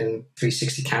then when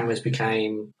 360 cameras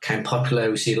became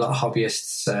popular, we see a lot of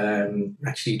hobbyists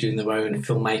actually doing their own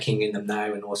filmmaking in them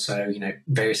now, and also,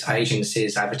 various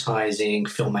agencies, advertising,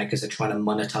 filmmakers are trying to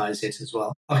monetize it as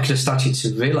well. Oculus started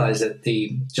to realize that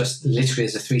just literally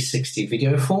as a 360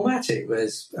 video format, it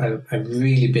was a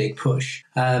really big push.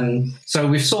 So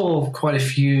we saw quite a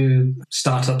few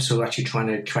startups who are actually trying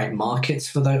to create markets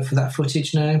for that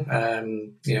footage now.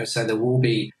 So there will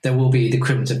be the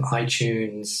equivalent of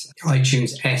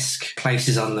iTunes-esque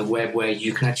places on the web where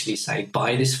you can actually say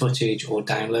buy this footage or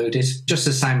download it, just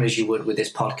the same as you would with this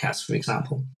podcast, for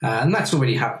example. And that's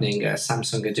already happening.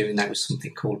 Samsung are doing that with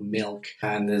something called Milk,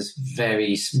 and there's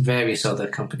various other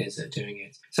companies that are doing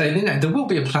it. So there will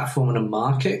be a platform and a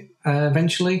market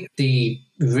eventually. The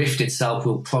Rift itself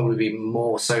will probably be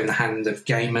more so in the hand of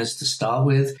gamers to start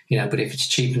with, but if it's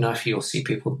cheap enough, you'll see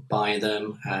people buy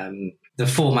them. The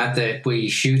format that we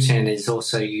shoot in is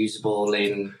also usable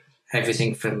in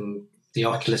everything from the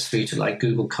Oculus through to like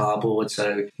Google Cardboard.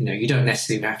 So, you don't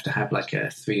necessarily have to have like a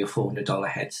 $300 or $400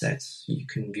 headset. You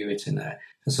can view it in there.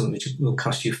 And something which will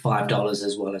cost you $5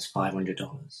 as well as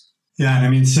 $500. Yeah,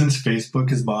 and since Facebook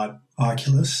has bought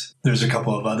Oculus, there's a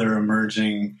couple of other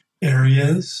emerging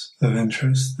areas of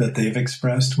interest that they've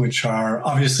expressed, which are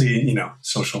obviously,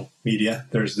 social media.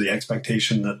 There's the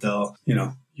expectation that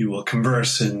you will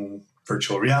converse in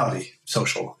virtual reality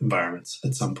social environments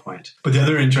at some point. But the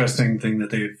other interesting thing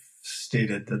that they've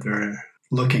stated that they're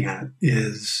looking at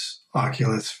is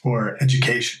Oculus for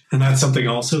education. And that's something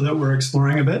also that we're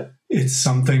exploring a bit. It's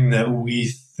something that we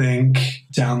think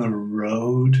down the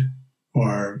road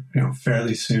or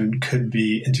fairly soon could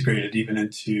be integrated even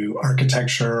into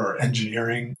architecture or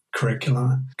engineering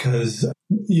curricula, because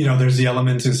there's the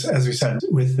element, as we said,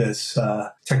 with this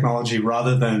technology,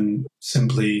 rather than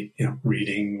simply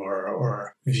reading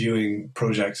or viewing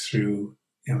projects through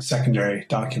secondary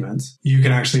documents, you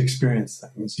can actually experience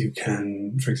things. You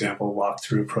can, for example, walk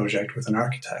through a project with an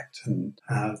architect and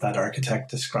have that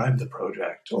architect describe the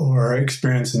project, or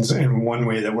experience in one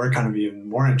way that we're kind of even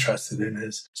more interested in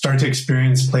is start to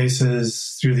experience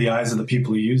places through the eyes of the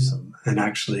people who use them, and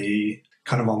actually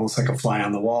kind of almost like a fly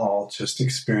on the wall, just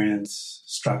experience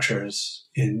structures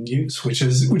in use, which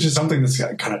is something that's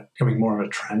kind of becoming more of a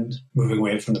trend, moving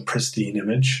away from the pristine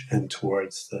image and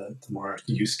towards the more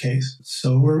use case.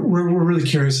 So we're really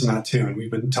curious in that too. And we've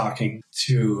been talking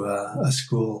to a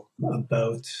school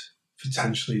about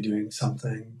potentially doing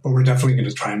something, but we're definitely going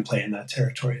to try and play in that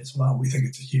territory as well. We think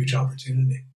it's a huge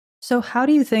opportunity. So how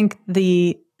do you think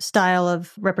the style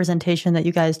of representation that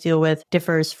you guys deal with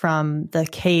differs from the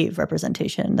cave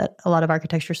representation that a lot of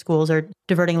architecture schools are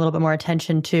diverting a little bit more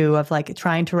attention to, of like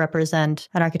trying to represent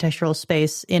an architectural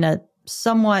space in a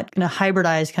somewhat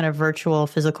hybridized kind of virtual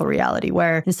physical reality,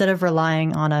 where instead of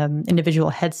relying on an individual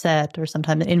headset or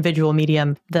sometimes an individual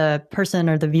medium, the person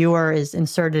or the viewer is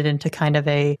inserted into kind of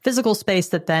a physical space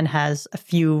that then has a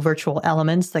few virtual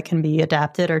elements that can be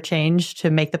adapted or changed to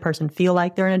make the person feel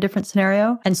like they're in a different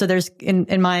scenario. And so there's,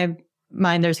 in my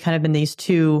mind, there's kind of been these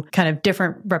two kind of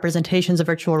different representations of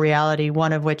virtual reality,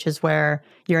 one of which is where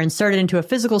you're inserted into a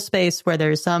physical space where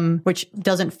there's which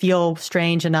doesn't feel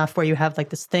strange enough, where you have like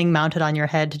this thing mounted on your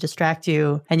head to distract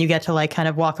you, and you get to like kind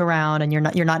of walk around and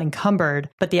you're not encumbered,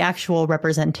 but the actual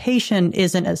representation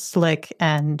isn't as slick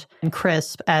and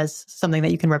crisp as something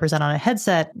that you can represent on a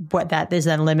headset, but that is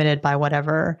then limited by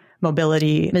whatever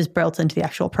mobility is built into the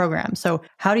actual program. So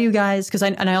how do you guys,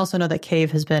 I also know that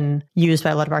Cave has been used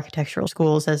by a lot of architectural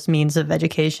schools as means of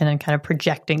education and kind of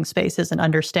projecting spaces and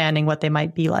understanding what they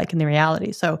might be like in the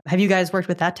reality. So have you guys worked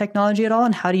with that technology at all?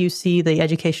 And how do you see the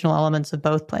educational elements of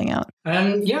both playing out?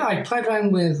 I played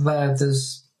around with,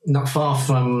 there's not far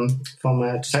from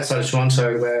just outside of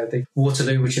Toronto, the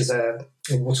Waterloo, which is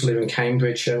Waterloo in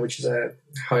Cambridge, which is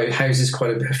houses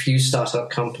quite a few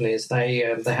startup companies. They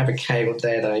have a cave up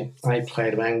there that I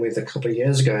played around with a couple of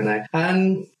years ago now.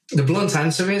 And the blunt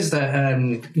answer is that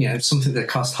something that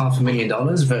cost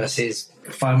 $500,000 versus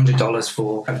 $500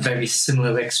 for a very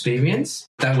similar experience.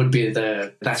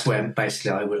 That's where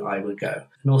basically I would go.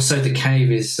 And also the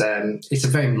cave is it's a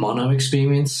very mono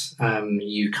experience.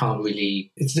 You can't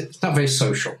really, it's not very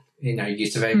social.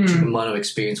 it's a very much a mono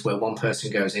experience where one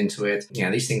person goes into it.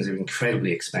 These things are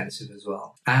incredibly expensive as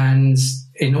well. And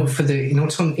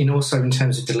also in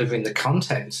terms of delivering the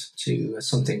content to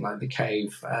something like the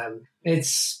cave,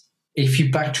 if you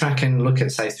backtrack and look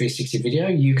at, say, 360 video,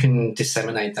 you can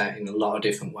disseminate that in a lot of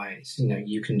different ways.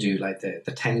 You can do like the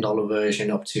 $10 version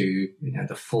up to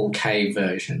the full cave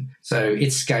version. So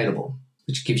it's scalable,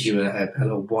 which gives you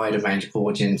a wider range of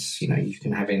audience. You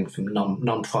can have in from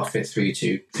non-profit through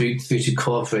to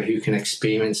corporate who can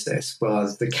experience this.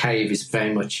 Whereas the cave is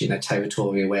very much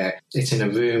territory where it's in a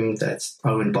room that's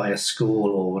owned by a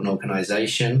school or an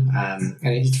organization, and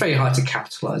it's very hard to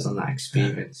capitalize on that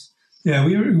experience. Yeah,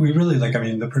 we really like.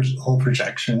 The whole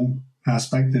projection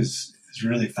aspect is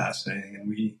really fascinating, and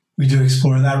we do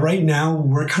explore that. Right now,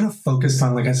 we're kind of focused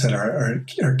on, like I said,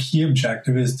 our key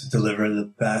objective is to deliver the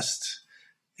best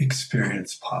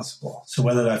experience possible. So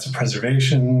whether that's a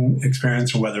preservation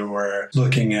experience or whether we're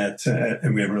looking at,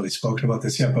 and we haven't really spoken about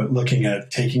this yet, but looking at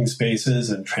taking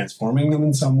spaces and transforming them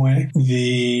in some way,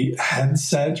 the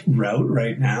headset route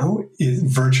right now is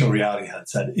virtual reality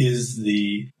headset is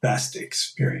the best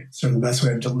experience or the best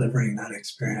way of delivering that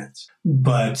experience.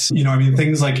 But,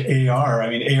 things like AR,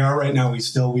 AR right now,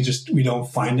 we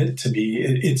don't find it to be,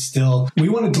 it's still, we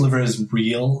want to deliver as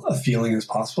real a feeling as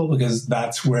possible because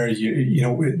that's where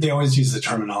they always use the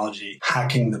terminology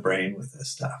hacking the brain with this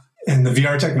stuff. And the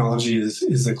VR technology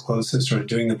is the closest or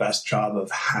doing the best job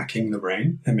of hacking the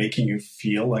brain and making you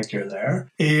feel like you're there.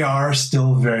 AR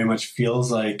still very much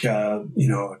feels like, a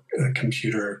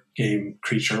computer game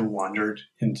creature wandered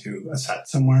into a set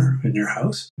somewhere in your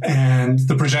house. And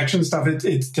the projection stuff,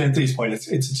 it's to Anthony's point, it's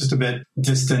just a bit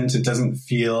distant.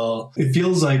 It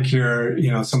feels like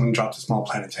you're, someone dropped a small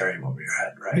planetarium over your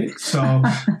head, right?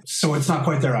 So it's not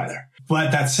quite there either.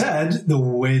 But that said, the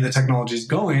way the technology is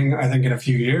going, I think in a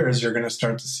few years, you're going to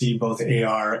start to see both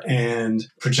AR and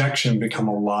projection become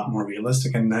a lot more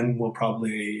realistic. And then we'll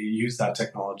probably use that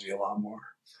technology a lot more.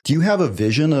 Do you have a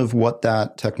vision of what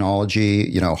that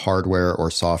technology, hardware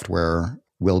or software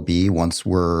will be once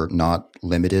we're not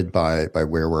limited by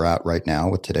where we're at right now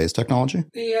with today's technology?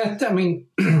 Yeah,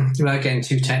 without getting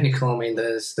too technical,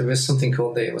 there is something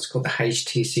called what's called the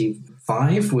HTC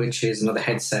Vive, which is another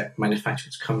headset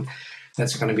manufacturer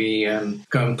that's going to be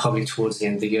going public towards the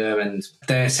end of the year, and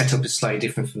their setup is slightly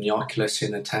different from the Oculus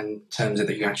in the terms of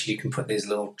that you actually can put these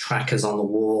little trackers on the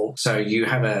wall. So you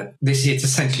have this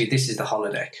is the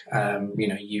holodeck.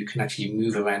 You can actually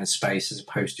move around the space as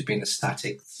opposed to being a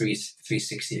static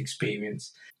 360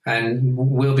 experience. And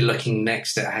we'll be looking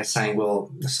next at saying,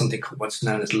 there's something called what's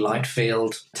known as light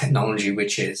field technology,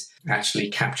 which is actually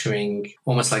capturing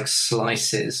almost like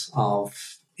slices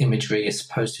of imagery as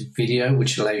opposed to video,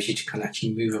 which allows you to kind of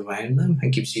actually move around them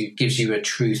and gives you a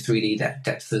true 3D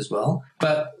depth as well.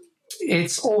 But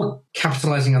it's all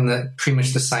capitalizing on pretty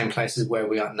much the same places where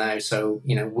we are now. So,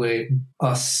 we're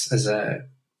us as a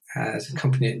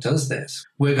company that does this,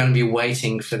 we're going to be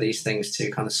waiting for these things to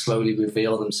kind of slowly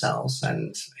reveal themselves,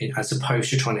 and as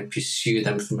opposed to trying to pursue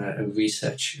them from a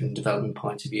research and development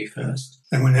point of view first.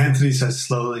 And when Anthony says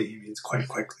slowly, he means quite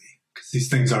quickly, because these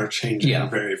things are changing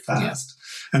very fast. Yeah.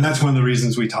 And that's one of the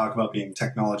reasons we talk about being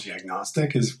technology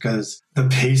agnostic, is because the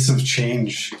pace of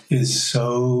change is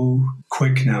so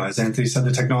quick now. As Anthony said,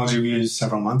 the technology we used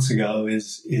several months ago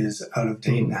is out of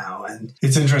date now. And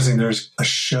it's interesting. There's a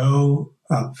show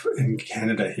up in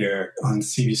Canada here on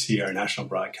CBC, our national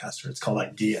broadcaster. It's called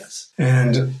Ideas.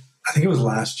 And I think it was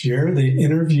last year, they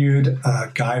interviewed a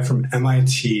guy from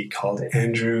MIT called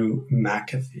Andrew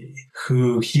McAfee,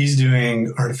 who he's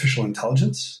doing artificial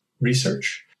intelligence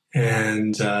research.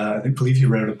 And I believe he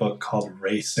wrote a book called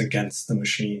Race Against the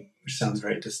Machine, which sounds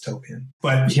very dystopian.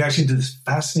 But he actually did this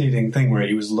fascinating thing where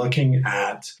he was looking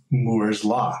at Moore's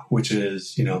Law, which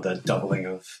is, the doubling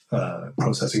of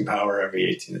processing power every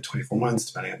 18 to 24 months,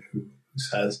 depending on who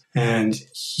says. And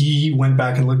he went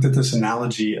back and looked at this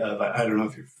analogy of, I don't know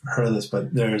if you've heard of this,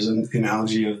 but there's an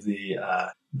analogy of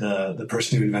the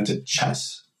person who invented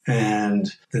chess. And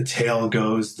the tale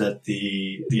goes that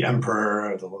the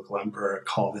emperor, or the local emperor,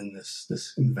 called in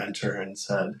this inventor and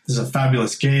said, "This is a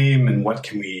fabulous game, and what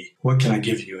can I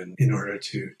give you in order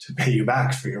to pay you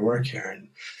back for your work here?"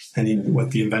 And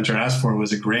what the inventor asked for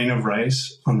was a grain of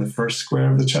rice on the first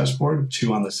square of the chessboard,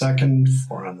 2 on the second,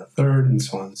 4 on the third, and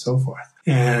so on and so forth.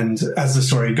 And as the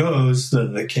story goes,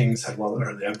 the king said,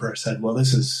 or the emperor said, "Well,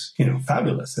 this is,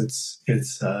 fabulous.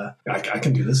 I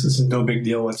can do this. This is no big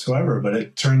deal whatsoever." But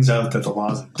it turns out that the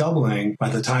laws of doubling, by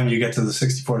the time you get to the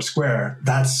 64 square,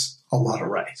 that's a lot of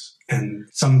rice. And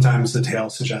sometimes the tale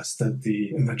suggests that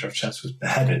the inventor of chess was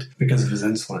beheaded because of his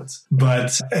insolence.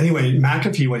 But anyway,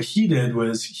 McAfee, what he did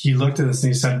was he looked at this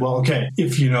and he said, well, okay,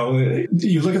 if you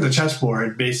look at the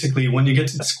chessboard, basically when you get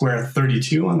to square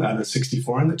 32 on the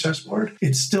 64 on the chessboard,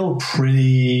 it's still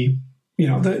pretty,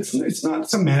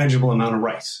 it's a manageable amount of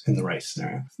rice in the rice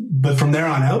scenario. But from there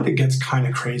on out, it gets kind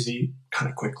of crazy kind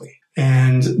of quickly.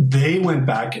 And they went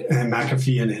back, and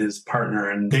McAfee and his partner,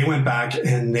 and they went back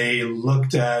and they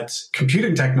looked at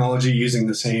computing technology using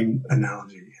the same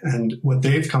analogy. And what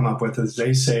they've come up with is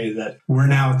they say that we're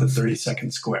now at the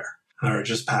 32nd square, or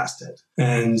just past it.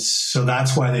 And so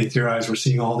that's why they theorize we're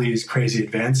seeing all these crazy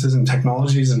advances in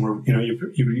technologies. And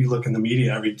you look in the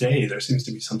media every day, there seems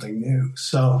to be something new.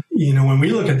 So, when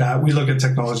we look at that, we look at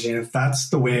technology, and if that's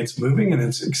the way it's moving and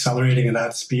it's accelerating at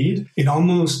that speed, it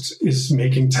almost is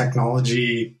making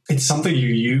technology, it's something you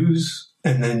use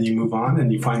and then you move on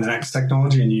and you find the next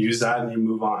technology and you use that and you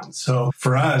move on. So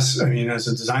for us, as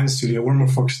a design studio, we're more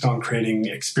focused on creating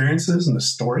experiences and the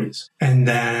stories and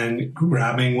then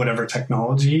grabbing whatever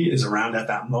technology is around at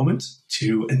that moment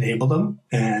to enable them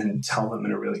and tell them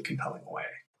in a really compelling way.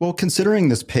 Well, considering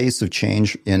this pace of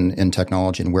change in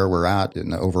technology and where we're at in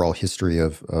the overall history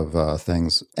of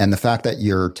things, and the fact that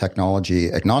you're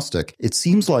technology agnostic, it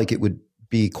seems like it would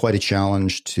be quite a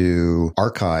challenge to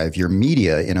archive your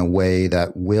media in a way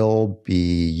that will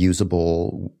be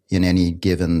usable in any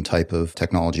given type of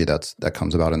technology that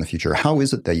comes about in the future. How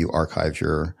is it that you archive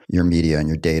your media and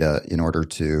your data in order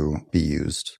to be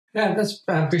used? Yeah, that's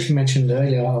briefly mentioned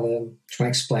earlier. I'll try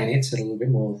and explain it a little bit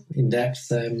more in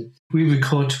depth. We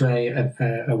record to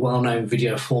a well-known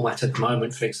video format at the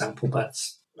moment, for example, but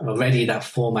already that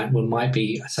format might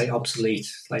be, say, obsolete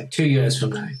like 2 years from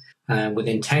now.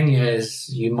 Within 10 years,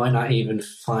 you might not even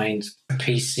find a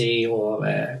PC or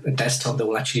a desktop that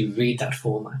will actually read that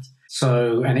format.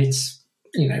 So, and it's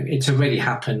already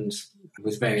happened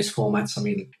with various formats.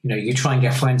 You try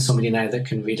and find somebody now that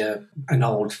can read an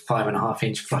old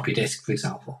 5.5-inch floppy disk, for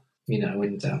example,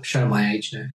 and show my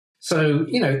age now. So,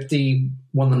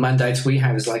 one of the mandates we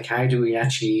have is how do we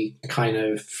actually kind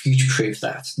of future-proof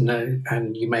that?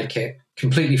 And you make it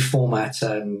completely format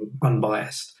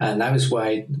unbiased. And that was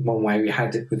one way we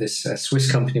had it with this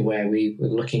Swiss company where we were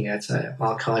looking at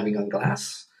archiving on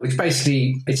glass, which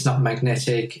basically it's not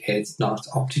magnetic, it's not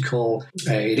optical.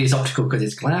 It is optical because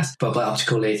it's glass, but by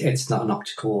optical, it's not an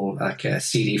optical like a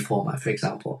CD format, for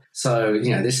example. So,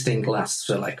 this thing lasts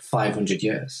for 500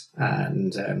 years.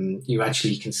 And you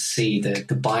actually can see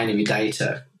the binary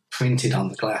data printed on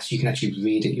the glass. You can actually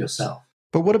read it yourself.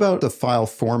 But what about the file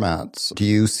formats? Do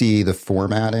you see the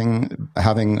formatting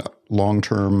having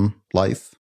long-term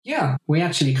life? Yeah, we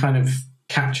actually kind of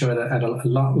capture at a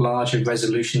lot larger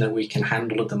resolution than we can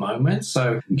handle at the moment.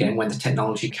 So again, when the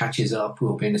technology catches up,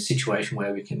 we'll be in a situation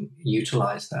where we can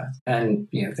utilize that. And,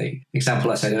 the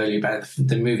example I said earlier about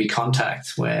the movie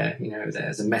Contact, where,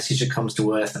 there's a message that comes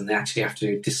to Earth and they actually have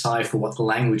to decipher what the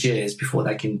language is before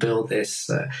they can build this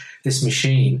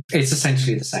machine. It's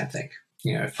essentially the same thing.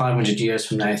 500 years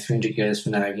from now, 300 years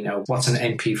from now, what's an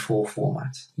MP4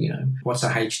 format? What's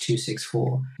a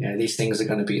H.264? These things are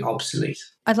going to be obsolete.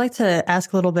 I'd like to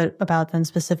ask a little bit about then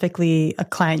specifically a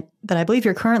client that I believe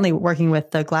you're currently working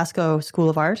with, the Glasgow School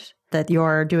of Art, that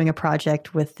you're doing a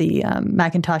project with the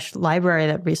Macintosh library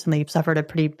that recently suffered a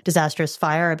pretty disastrous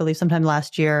fire, I believe sometime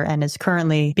last year, and is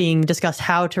currently being discussed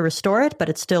how to restore it, but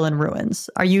it's still in ruins.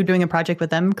 Are you doing a project with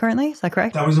them currently? Is that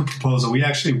correct? That was a proposal.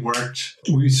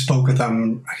 We spoke with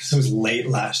them, I guess it was late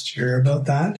last year about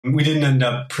that. We didn't end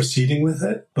up proceeding with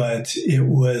it, but it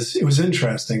was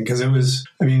interesting because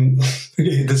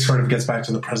this sort of gets back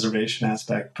to the preservation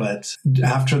aspect, but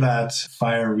after that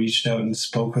fire, reached out and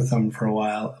spoke with them for a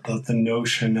while about the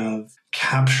notion of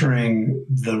capturing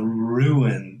the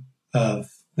ruin of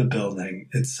the building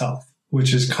itself,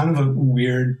 which is kind of a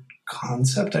weird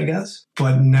concept, I guess.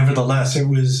 But nevertheless,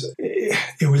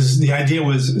 the idea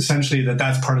was essentially that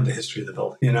that's part of the history of the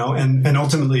building, and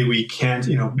ultimately we can't,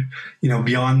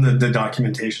 beyond the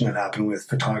documentation that happened with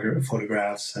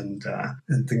photographs and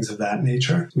things of that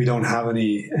nature, we don't have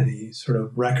any sort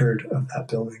of record of that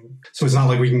building. So it's not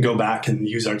like we can go back and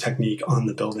use our technique on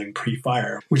the building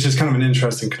pre-fire, which is kind of an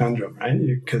interesting conundrum, right?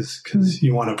 Because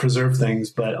you want to preserve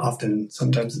things, but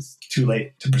sometimes it's too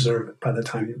late to preserve it by the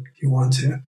time you want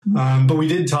to. But we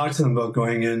did talk to them about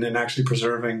going in and actually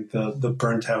preserving the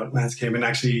burnt out landscape and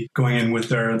actually going in with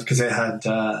because they had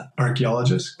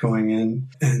archaeologists going in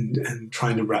and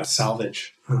trying to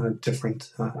salvage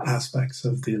different aspects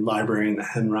of the library and the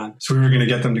hen run. So we were going to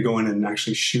get them to go in and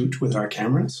actually shoot with our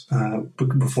cameras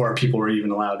before people were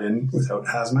even allowed in without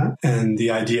hazmat. And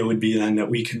the idea would be then that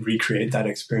we could recreate that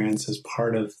experience as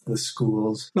part of the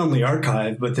school's, not only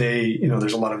archive, but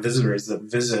there's a lot of visitors that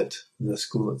visit the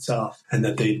school itself, and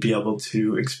that they'd be able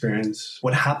to experience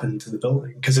what happened to the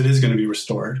building, because it is going to be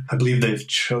restored. I believe they've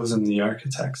chosen the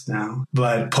architects now,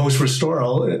 but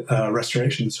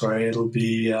restoration, it'll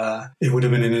be, it would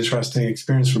have been an interesting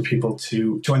experience for people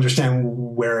to understand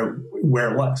where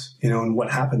it was, and what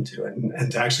happened to it,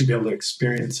 and to actually be able to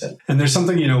experience it. And there's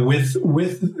something, with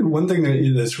one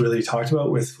thing that's really talked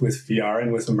about with VR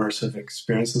and with immersive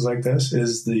experiences like this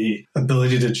is the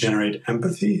ability to generate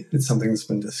empathy. It's something that's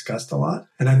been discussed a lot.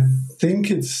 And I think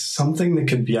it's something that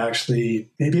could be actually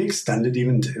maybe extended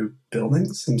even to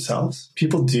buildings themselves.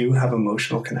 People do have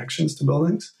emotional connections to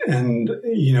buildings. And,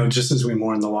 just as we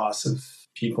mourn the loss of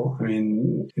people,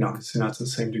 obviously not to the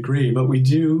same degree, but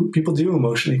people do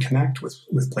emotionally connect with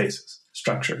places,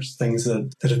 structures, things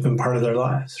that have been part of their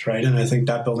lives, right? And I think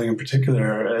that building in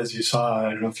particular, as you saw, I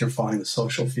don't know if you're following the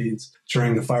social feeds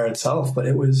during the fire itself, but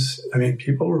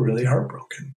people were really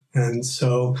heartbroken. And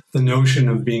so the notion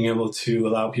of being able to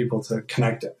allow people to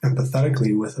connect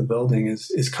empathetically with a building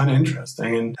is kind of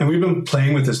interesting. And we've been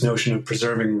playing with this notion of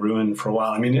preserving ruin for a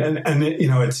while.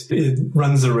 It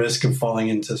runs the risk of falling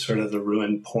into sort of the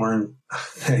ruin porn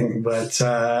thing, but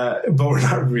we're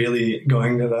not really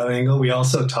going to that angle. We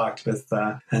also talked with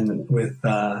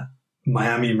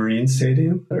Miami Marine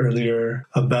Stadium earlier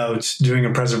about doing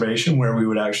a preservation where we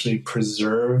would actually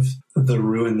preserve the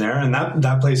ruin there. And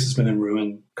that place has been in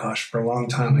ruin, for a long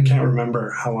time. I can't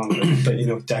remember how long,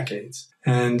 but decades.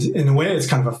 And in a way, it's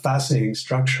kind of a fascinating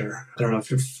structure. I don't know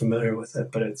if you're familiar with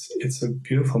it, but it's a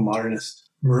beautiful modernist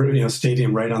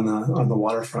stadium right on the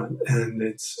waterfront, and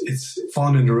it's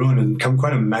fallen into ruin and become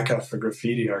quite a mecca for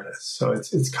graffiti artists. So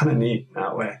it's kind of neat in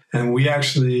that way. And we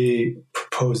actually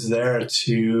proposed there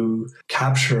to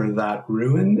capture that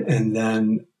ruin, and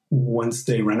then once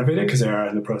they renovate it, because they are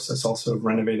in the process also of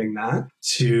renovating that,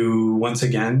 to once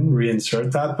again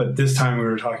reinsert that. But this time we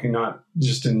were talking not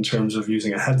just in terms of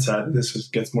using a headset.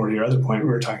 Gets more to your other point. We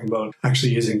were talking about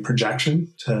actually using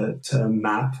projection to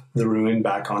map the ruin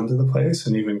back onto the place,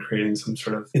 and even creating some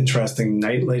sort of interesting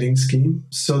night lighting scheme.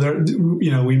 So there,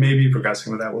 we may be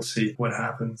progressing with that. We'll see what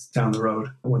happens down the road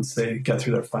once they get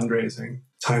through their fundraising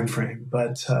time frame.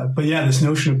 But yeah, this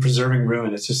notion of preserving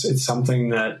ruin, it's something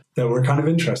that we're kind of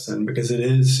interested in, because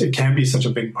it can be such a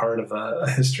big part of a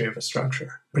history of a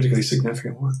structure, particularly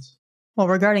significant ones. Well,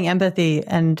 regarding empathy,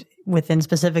 and within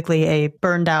specifically a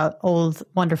burned out old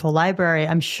wonderful library,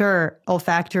 I'm sure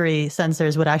olfactory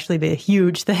sensors would actually be a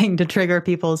huge thing to trigger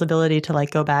people's ability to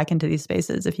go back into these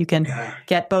spaces. If you can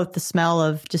get both the smell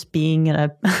of just being in a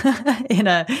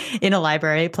in a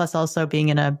library, plus also being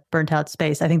in a burnt out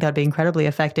space, I think that would be incredibly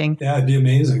affecting. Yeah, it'd be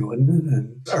amazing, wouldn't it?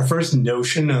 And our first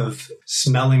notion of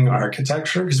smelling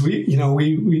architecture, because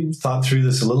we thought through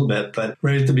this a little bit, but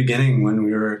right at the beginning when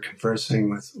we were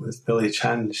conversing with Billy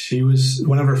Chen, she was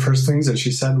one of her first things that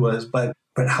she said was, but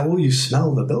how will you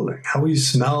smell the building? How will you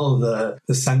smell the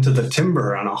scent of the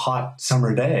timber on a hot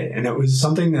summer day? And it was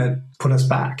something that put us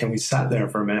back, and we sat there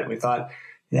for a minute. We thought,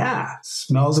 yeah,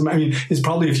 smells. It's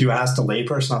probably if you asked a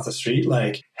layperson off the street,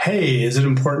 hey, is it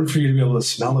important for you to be able to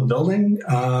smell a building?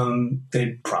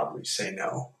 They'd probably say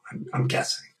no, I'm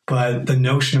guessing. But the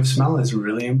notion of smell is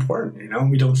really important.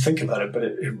 We don't think about it, but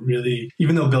it really,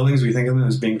 even though buildings, we think of them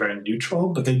as being very neutral,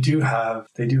 but they do have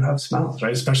smells,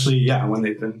 right? Especially, when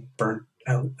they've been burnt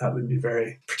out, that would be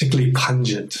very particularly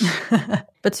pungent.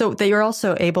 But so they were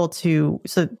also able to,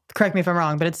 so correct me if I'm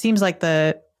wrong, but it seems like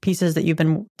the pieces that you've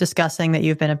been discussing, that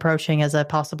you've been approaching as a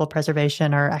possible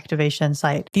preservation or activation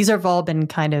site, these have all been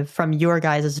kind of from your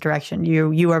guys' direction.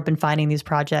 You have been finding these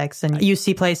projects, and you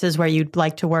see places where you'd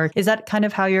like to work. Is that kind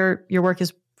of how your work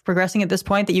is progressing at this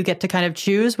point, that you get to kind of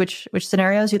choose which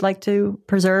scenarios you'd like to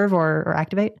preserve or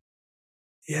activate?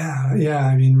 Yeah.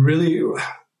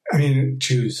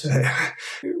 Choose.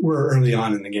 We're early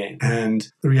on in the game. And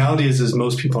the reality is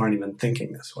most people aren't even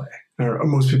thinking this way, or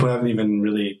most people haven't even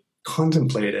really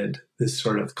contemplated this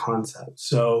sort of concept.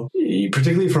 So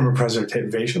particularly from a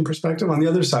preservation perspective, on the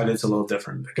other side, it's a little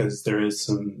different, because there is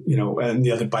some,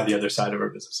 and by the other side of our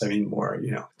business, I mean more,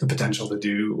 the potential to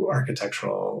do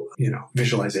architectural,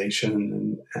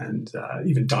 visualization and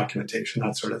even documentation,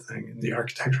 that sort of thing. And the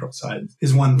architectural side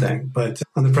is one thing, but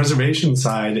on the preservation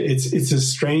side, it's a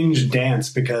strange dance,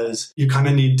 because you kind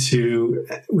of need to,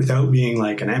 without being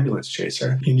like an ambulance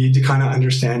chaser, you need to kind of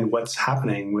understand what's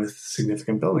happening with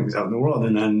significant buildings out in the world,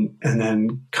 and and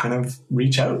then kind of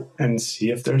reach out and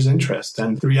see if there's interest.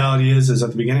 And the reality is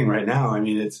at the beginning right now, I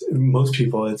mean, it's most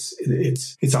people,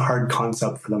 it's a hard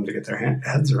concept for them to get their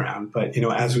heads around. But,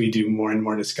 as we do more and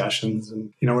more discussions,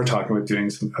 and, we're talking about doing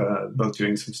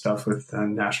some stuff with the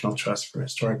National Trust for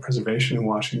Historic Preservation in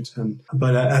Washington.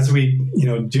 But as we,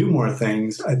 do more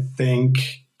things, I think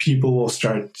people will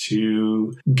start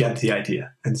to get the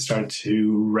idea and start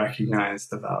to recognize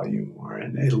the value more.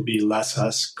 And it'll be less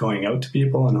us going out to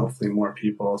people and hopefully more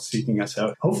people seeking us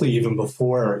out, hopefully even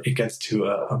before it gets to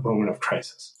a moment of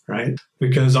crisis, right?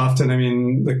 Because often, I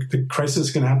mean, the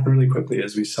crisis can happen really quickly,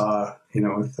 as we saw,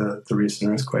 with the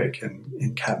recent earthquake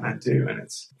in Kathmandu. And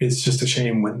it's just a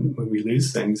shame when we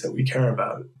lose things that we care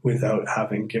about without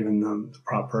having given them the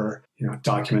proper,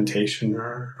 documentation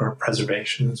or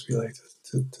preservation, as we like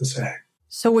to say.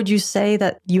 So would you say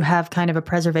that you have kind of a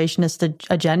preservationist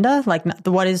agenda? Like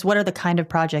what are the kind of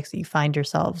projects that you find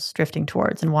yourselves drifting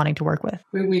towards and wanting to work with?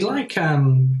 We like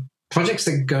projects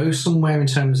that go somewhere in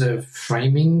terms of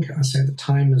framing, I say at the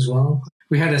time as well.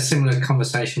 We had a similar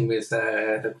conversation with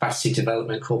the Battersea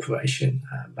Development Corporation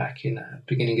back in the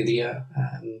beginning of the year,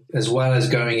 as well as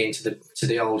going into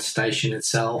the old station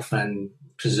itself and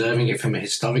preserving it from a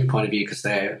historic point of view, because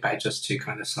they're about just to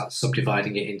kind of start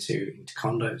subdividing it into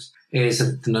condos, is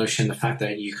the notion, the fact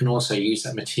that you can also use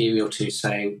that material to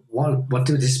say, what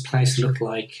did this place look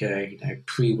like,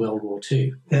 pre-World War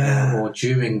II, or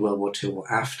during World War II,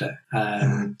 or after,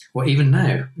 or even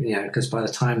now, because by the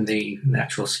time the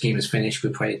actual scheme is finished,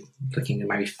 we're probably looking at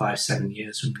maybe 5-7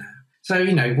 years from now. So,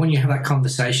 when you have that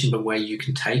conversation, but where you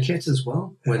can take it as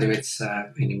well, whether it's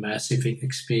an immersive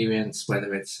experience,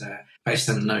 whether it's based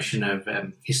on the notion of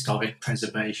historic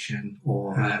preservation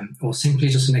or simply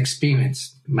just an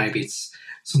experience. Maybe it's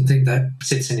something that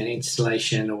sits in an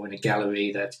installation or in a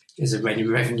gallery that is a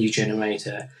revenue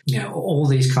generator. All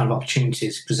these kind of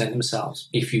opportunities present themselves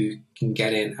if you can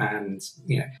get in and,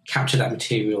 capture that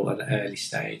material at an early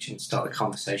stage and start the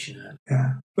conversation early.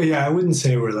 Yeah. But I wouldn't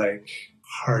say we're like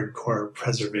hardcore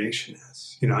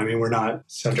preservationists. We're not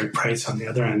Cedric Price on the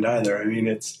other end either. I mean,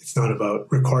 it's not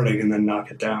about recording and then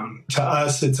knock it down. To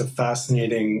us, it's a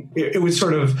fascinating, it was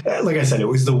sort of, like I said, it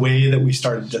was the way that we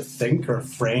started to think or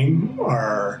frame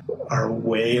our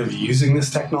way of using this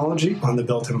technology on the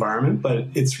built environment, but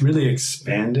it's really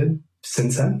expanded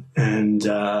since then. And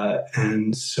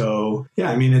so,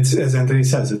 it's, as Anthony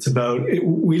says, it's about,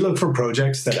 we look for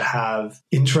projects that have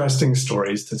interesting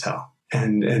stories to tell.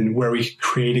 And where we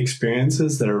create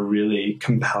experiences that are really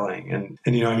compelling. And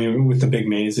with the big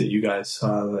maze that you guys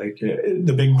saw,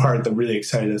 the big part that really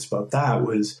excited us about that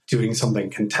was doing something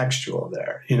contextual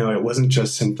there. It wasn't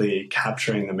just simply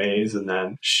capturing the maze and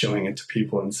then showing it to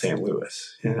people in St.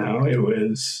 Louis.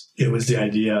 It was the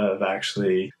idea of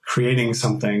actually creating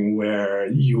something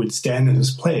where you would stand in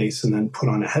this place and then put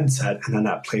on a headset and then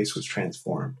that place was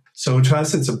transformed. So to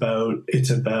us, it's about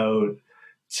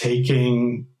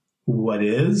taking what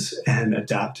is and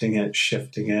adapting it,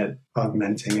 shifting it,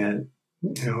 augmenting it,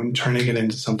 and turning it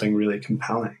into something really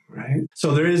compelling, right?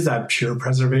 So there is that pure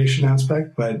preservation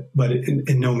aspect, but it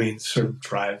in no means sort of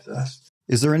drives us.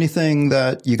 Is there anything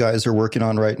that you guys are working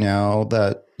on right now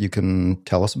that you can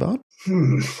tell us about?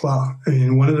 Well,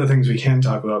 one of the things we can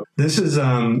talk about, this is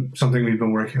something we've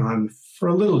been working on for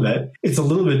a little bit. It's a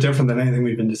little bit different than anything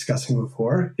we've been discussing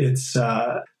before. It's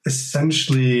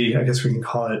essentially, I guess we can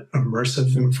call it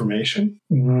immersive information.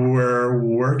 We're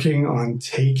working on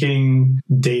taking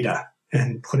data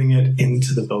and putting it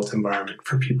into the built environment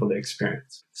for people to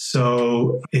experience.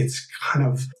 So it's kind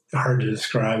of hard to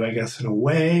describe, I guess, in a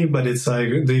way, but it's like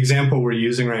the example we're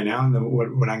using right now and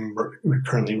what I'm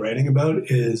currently writing about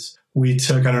is we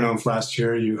took, I don't know if last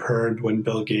year you heard when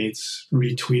Bill Gates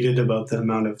retweeted about the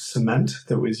amount of cement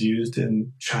that was used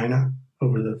in China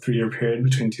over the 3-year period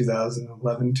between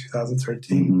 2011 and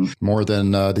 2013. Mm-hmm. More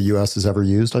than the U.S. has ever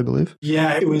used, I believe.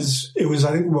 Yeah, it was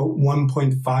I think about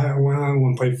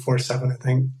 1.47, I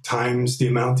think, times the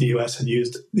amount the U.S. had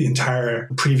used the entire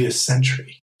previous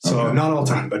century. So not all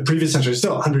time, but previous century,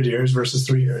 still 100 years versus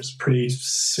 3 years, pretty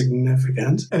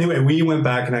significant. Anyway, we went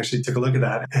back and actually took a look at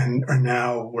that and are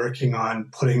now working on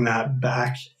putting that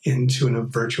back into a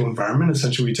virtual environment.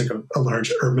 Essentially, we took a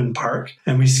large urban park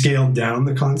and we scaled down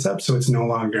the concept. So it's no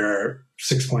longer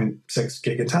 6.6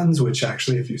 gigatons, which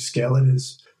actually, if you scale it,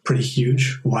 is pretty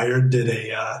huge. Wired did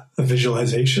a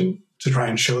visualization to try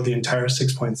and show the entire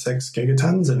 6.6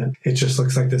 gigatons. And it just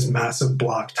looks like this massive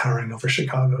block towering over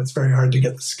Chicago. It's very hard to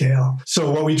get the scale. So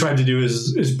what we tried to do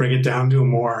is bring it down to a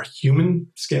more human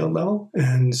scale level.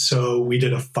 And so we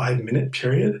did a 5-minute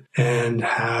period and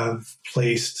have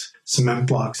placed cement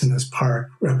blocks in this park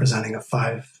representing a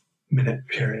 5-minute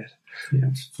period. Yeah,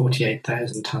 it's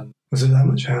 48,000 tons. Was it that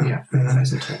much? Yeah,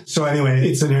 4,000 tons. So anyway,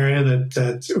 it's an area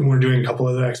that we're doing a couple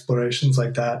other explorations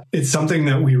like that. It's something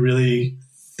that we really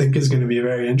think is going to be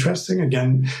very interesting.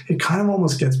 Again, it kind of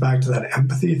almost gets back to that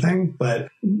empathy thing, but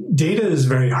data is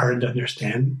very hard to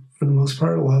understand for the most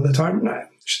part a lot of the time. I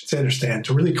should say understand,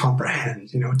 to really comprehend.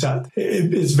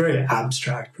 It's very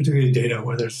abstract, particularly data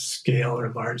where there's scale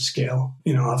or large scale.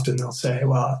 Often they'll say,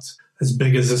 well, it's as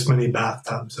big as this many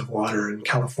bathtubs of water in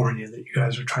California that you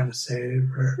guys are trying to save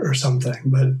or something.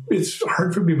 But it's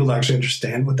hard for people to actually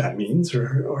understand what that means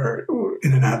or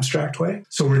in an abstract way.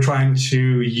 So we're trying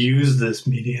to use this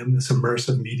medium, this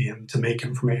immersive medium, to make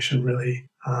information really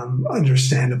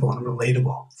understandable and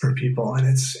relatable for people. And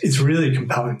it's really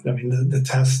compelling. I mean, the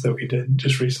tests that we did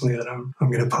just recently that I'm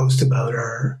going to post about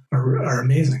are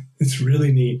amazing. It's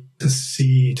really neat to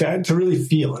see, to really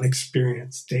feel and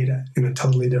experience data in a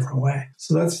totally different way.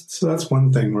 So that's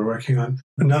one thing we're working on.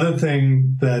 Another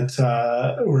thing that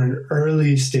we're in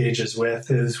early stages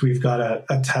with is we've got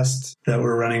a test that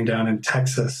we're running down in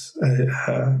Texas.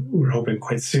 We're hoping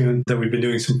quite soon, that we've been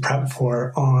doing some prep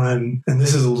for on, and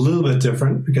this is a little bit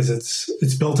different because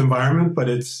it's built environment, but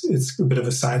it's a bit of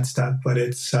a sidestep, but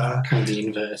it's kind of the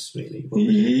inverse, really.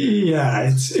 Yeah,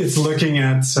 it's looking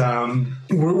at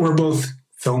we're both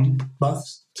film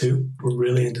buffs too. We're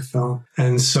really into film.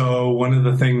 And so one of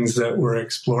the things that we're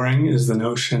exploring is the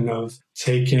notion of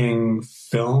taking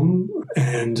film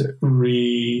and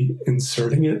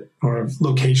reinserting it, or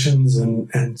locations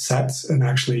and sets, and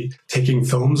actually taking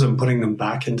films and putting them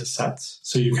back into sets.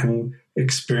 So you can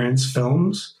experience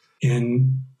films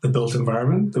in the built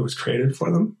environment that was created for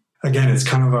them. Again, it's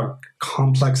kind of a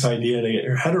complex idea to get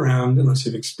your head around unless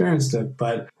you've experienced it.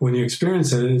 But when you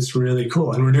experience it, it's really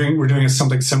cool. And we're doing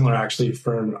something similar actually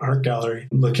for an art gallery,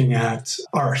 looking at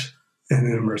art in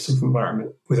an immersive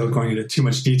environment. Without going into too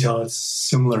much detail, it's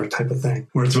similar type of thing,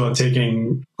 where it's about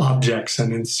taking objects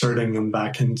and inserting them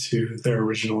back into their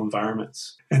original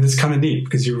environments. And it's kind of neat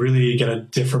because you really get a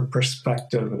different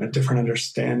perspective and a different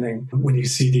understanding when you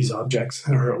see these objects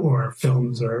or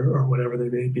films or whatever they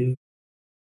may be.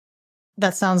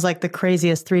 That sounds like the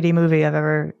craziest 3D movie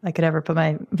I could ever put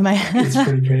my It's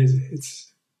pretty crazy.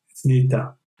 It's neat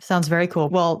though. Sounds very cool.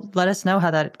 Well, let us know how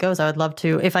that goes. I would love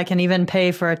to. If I can even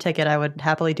pay for a ticket, I would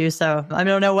happily do so. I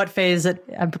don't know what phase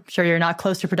I'm sure you're not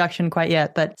close to production quite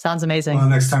yet, but sounds amazing. Well,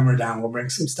 next time we're down, we'll bring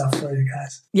some stuff for you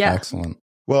guys. Yeah. Excellent.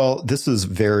 Well, this is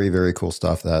very, very cool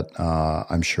stuff that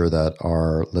I'm sure that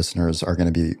our listeners are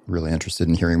going to be really interested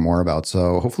in hearing more about.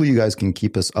 So hopefully you guys can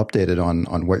keep us updated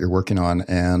on what you're working on,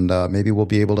 and maybe we'll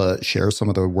be able to share some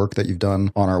of the work that you've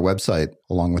done on our website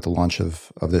along with the launch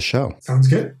of this show. Sounds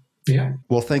good. Yeah.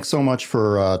 Well, thanks so much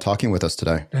for talking with us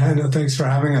today. Yeah, no, thanks for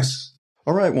having us.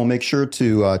 All right. Well, make sure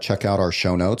to check out our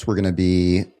show notes. We're going to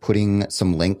be putting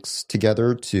some links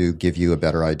together to give you a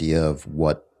better idea of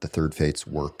what the Third Fate's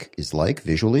work is like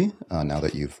visually, now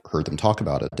that you've heard them talk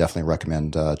about it. Definitely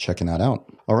recommend checking that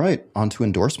out. All right, on to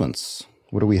endorsements.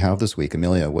 What do we have this week?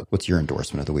 Amelia, what's your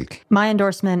endorsement of the week? My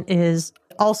endorsement is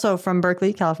also from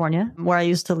Berkeley, California, where I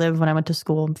used to live when I went to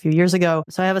school a few years ago.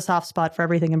 So I have a soft spot for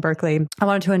everything in Berkeley. I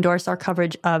wanted to endorse our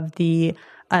coverage of the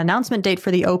announcement date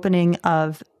for the opening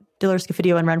of Diller,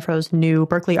 Scofidio, and Renfro's new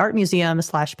Berkeley Art Museum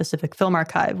 / Pacific Film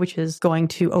Archive, which is going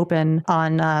to open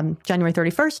on January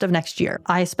 31st of next year.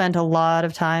 I spent a lot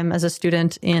of time as a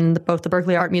student in both the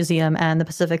Berkeley Art Museum and the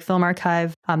Pacific Film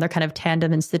Archive. They're kind of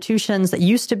tandem institutions that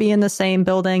used to be in the same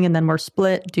building and then were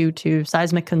split due to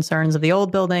seismic concerns of the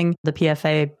old building. The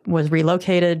PFA was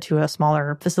relocated to a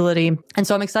smaller facility. And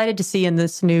so I'm excited to see in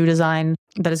this new design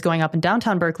that is going up in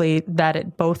downtown Berkeley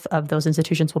that both of those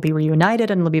institutions will be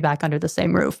reunited and will be back under the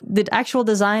same roof. The actual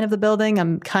design of the building,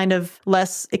 I'm kind of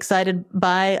less excited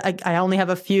by. I only have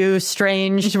a few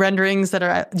strange renderings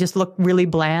that just look really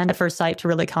bland at first sight to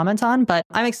really comment on, but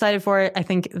I'm excited for it. I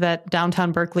think that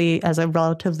downtown Berkeley, as a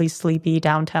relatively sleepy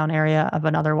downtown area of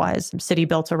an otherwise city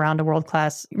built around a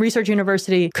world-class research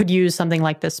university, could use something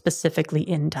like this specifically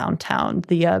in downtown.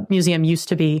 The museum used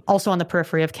to be also on the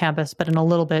periphery of campus, but in a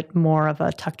little bit more of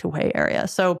a tucked away area.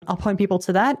 So I'll point people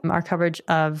to that. Our coverage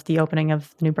of the opening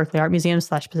of the new Berkeley Art Museum /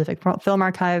 Pacific Film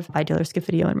Archive by Diller,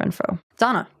 Scofidio, and Renfro.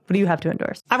 Donna, what do you have to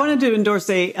endorse? I wanted to endorse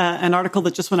an article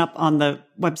that just went up on the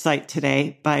website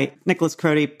today by Nicholas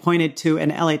Crody, pointed to an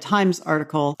LA Times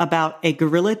article about a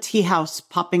gorilla tea house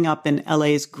popping up in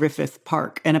LA's Griffith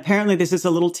Park. And apparently this is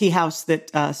a little tea house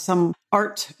that some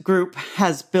art group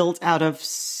has built out of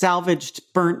salvaged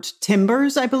burnt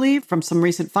timbers, I believe, from some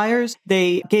recent fires.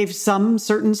 They gave some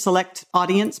certain select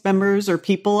audience members or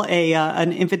people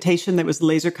an invitation that was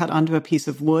laser cut onto a piece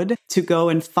of wood to go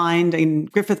and find in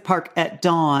Griffith Park at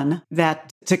dawn fun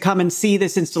that to come and see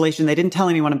this installation, they didn't tell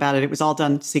anyone about it. It was all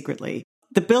done secretly.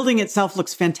 The building itself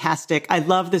looks fantastic. I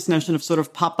love this notion of sort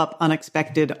of pop-up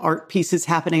unexpected art pieces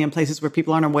happening in places where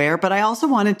people aren't aware. But I also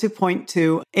wanted to point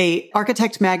to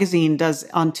Architect Magazine does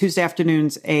on Tuesday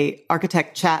afternoons a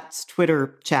Architect Chats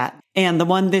Twitter chat. And the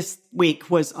one this week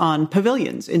was on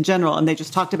pavilions in general. And they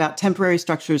just talked about temporary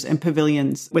structures and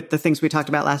pavilions with the things we talked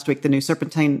about last week, the new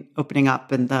Serpentine opening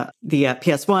up and the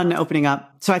PS1 opening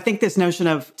up. So I think this notion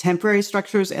of temporary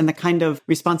structures and the kind of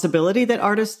responsibility that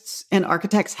artists and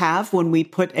architects have when we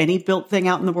put any built thing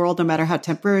out in the world, no matter how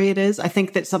temporary it is, I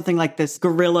think that something like this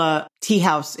Gorilla tea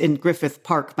house in Griffith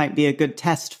Park might be a good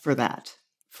test for that.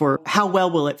 For how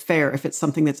well will it fare if it's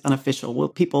something that's unofficial? Will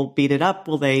people beat it up?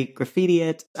 Will they graffiti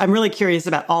it? I'm really curious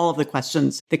about all of the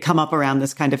questions that come up around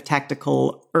this kind of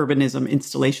tactical urbanism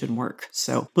installation work.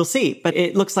 So we'll see. But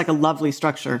it looks like a lovely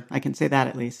structure. I can say that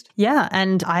at least. Yeah.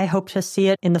 And I hope to see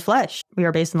it in the flesh. We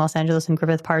are based in Los Angeles, and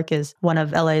Griffith Park is one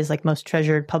of LA's most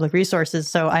treasured public resources.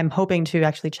 So I'm hoping to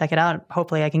actually check it out.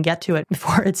 Hopefully I can get to it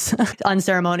before it's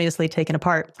unceremoniously taken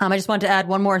apart. I just want to add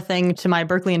one more thing to my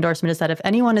Berkeley endorsement is that if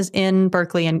anyone is in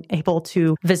Berkeley and able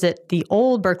to visit the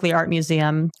old Berkeley Art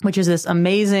Museum, which is this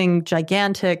amazing,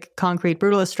 gigantic concrete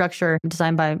brutalist structure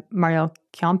designed by Mario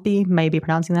Ciampi, maybe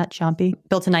pronouncing that, Ciampi,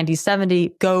 built in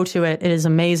 1970. Go to it. It is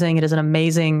amazing. It is an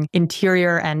amazing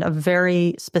interior and a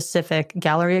very specific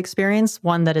gallery experience,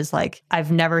 one that is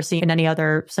I've never seen in any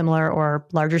other similar or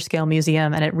larger scale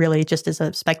museum. And it really just is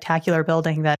a spectacular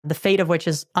building that the fate of which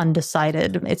is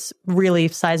undecided. It's really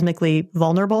seismically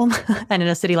vulnerable. And in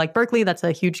a city like Berkeley, that's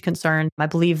a huge concern. I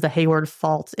believe the Hayward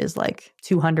Fault is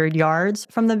 200 yards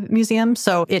from the museum.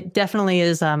 So it definitely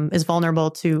is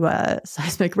vulnerable to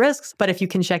seismic risks. But if you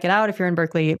can check it out, if you're in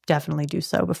Berkeley, definitely do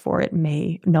so before it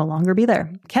may no longer be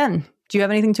there. Ken, do you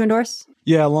have anything to endorse?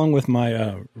 Yeah, along with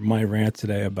my my rant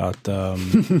today about about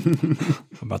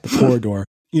the corridor.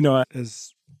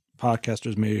 As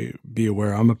podcasters may be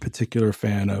aware, I'm a particular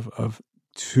fan of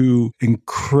two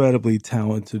incredibly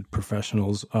talented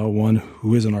professionals, one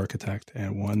who is an architect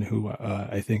and one who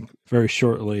I think very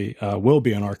shortly will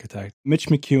be an architect. Mitch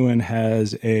McEwen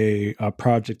has a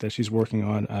project that she's working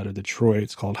on out of Detroit.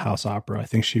 It's called House Opera. I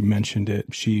think she mentioned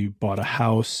it. She bought a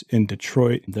house in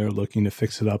Detroit. They're looking to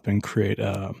fix it up and create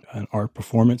an art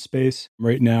performance space.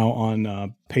 Right now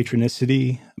on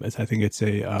Patronicity, I think it's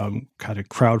a kind of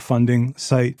crowdfunding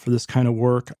site for this kind of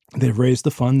work. They've raised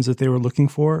the funds that they were looking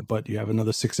for, but you have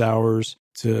another 6 hours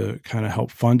to kind of help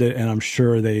fund it. And I'm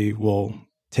sure they will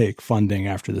take funding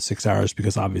after the 6 hours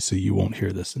because obviously you won't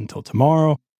hear this until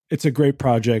tomorrow. It's a great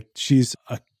project. She's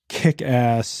a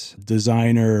kick-ass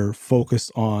designer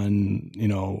focused on,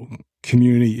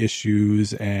 community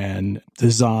issues and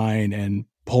design and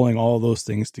pulling all those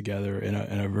things together in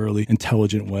a really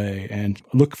intelligent way. And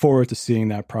I look forward to seeing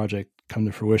that project come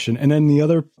to fruition. And then the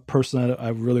other person that I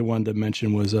really wanted to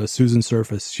mention was Susan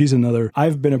Surface.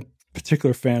 I've been a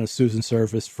particular fan of Susan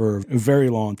Surface for a very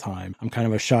long time. I'm kind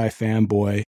of a shy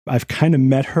fanboy. I've kind of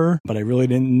met her, but I really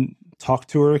didn't talk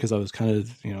to her because I was kind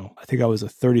of, I think I was a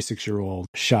 36-year-old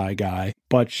shy guy.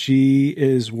 But she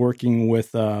is working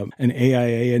with an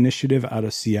AIA initiative out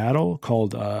of Seattle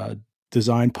called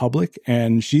Design Public,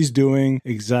 and she's doing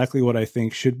exactly what I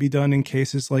think should be done in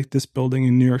cases like this building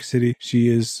in New York City. She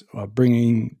is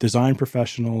bringing design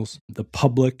professionals, the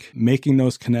public, making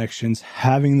those connections,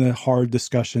 having the hard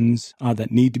discussions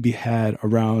that need to be had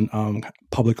around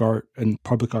public art and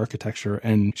public architecture,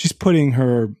 and she's putting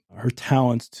her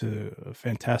talents to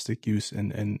fantastic use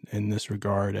in this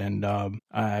regard. And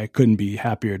I couldn't be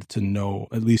happier to know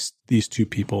at least these two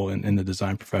people in the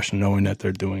design profession, knowing that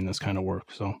they're doing this kind of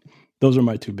work. So those are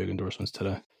my two big endorsements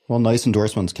today. Well, nice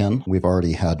endorsements, Ken. We've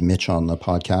already had Mitch on the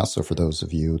podcast. So for those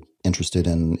of you interested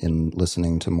in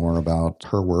listening to more about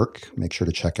her work, make sure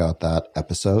to check out that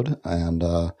episode. And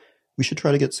we should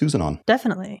try to get Susan on.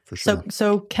 Definitely. For sure.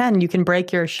 So Ken, you can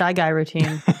break your shy guy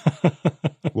routine.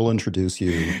 We'll introduce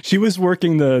you. She was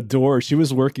working the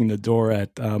door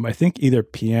at, I think, either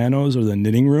pianos or the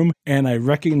knitting room. And I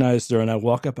recognized her and I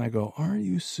walk up and I go, "Aren't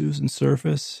you Susan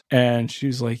Surface?" And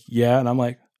she's like, "Yeah." And I'm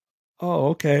like, "Oh,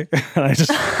 okay." And I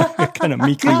just kind of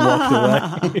meekly walked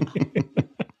away.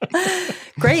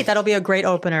 Great. That'll be a great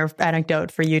opener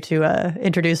anecdote for you to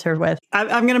introduce her with. I'm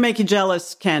going to make you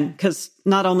jealous, Ken, because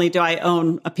not only do I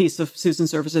own a piece of Susan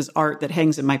Surface's art that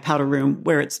hangs in my powder room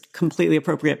where it's completely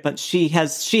appropriate, but she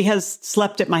has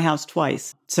slept at my house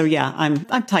twice. So yeah, I'm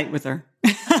tight with her.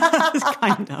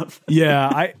 Kind of.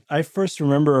 Yeah, I first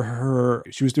remember her,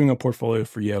 she was doing a portfolio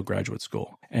for Yale Graduate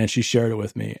School, and she shared it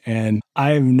with me. And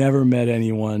I've never met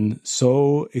anyone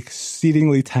so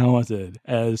exceedingly talented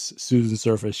as Susan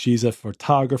Surface. She's a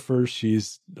photographer,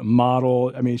 she's a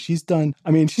model. She's done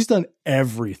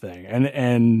everything.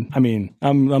 And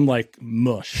I'm like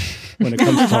mush when it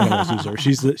comes to talking about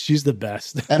Susan. She's the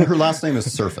best. And her last name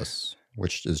is Surface,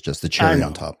 which is just the cherry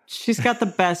on top. She's got the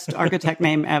best architect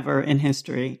name ever in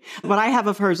history. What I have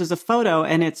of hers is a photo,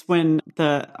 and it's when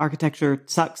the Architecture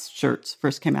Sucks shirts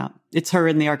first came out. It's her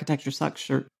in the Architecture Sucks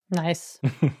shirt. Nice.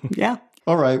 Yeah.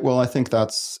 All right. Well, I think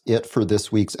that's it for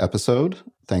this week's episode.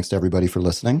 Thanks to everybody for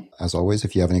listening. As always,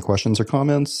 if you have any questions or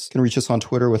comments, you can reach us on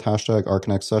Twitter with hashtag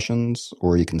Archinect Sessions,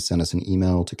 or you can send us an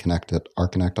email to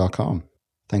connect@archinect.com.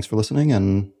 Thanks for listening,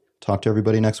 and talk to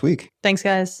everybody next week. Thanks,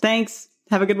 guys. Thanks.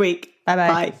 Have a good week. Bye-bye.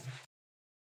 Bye.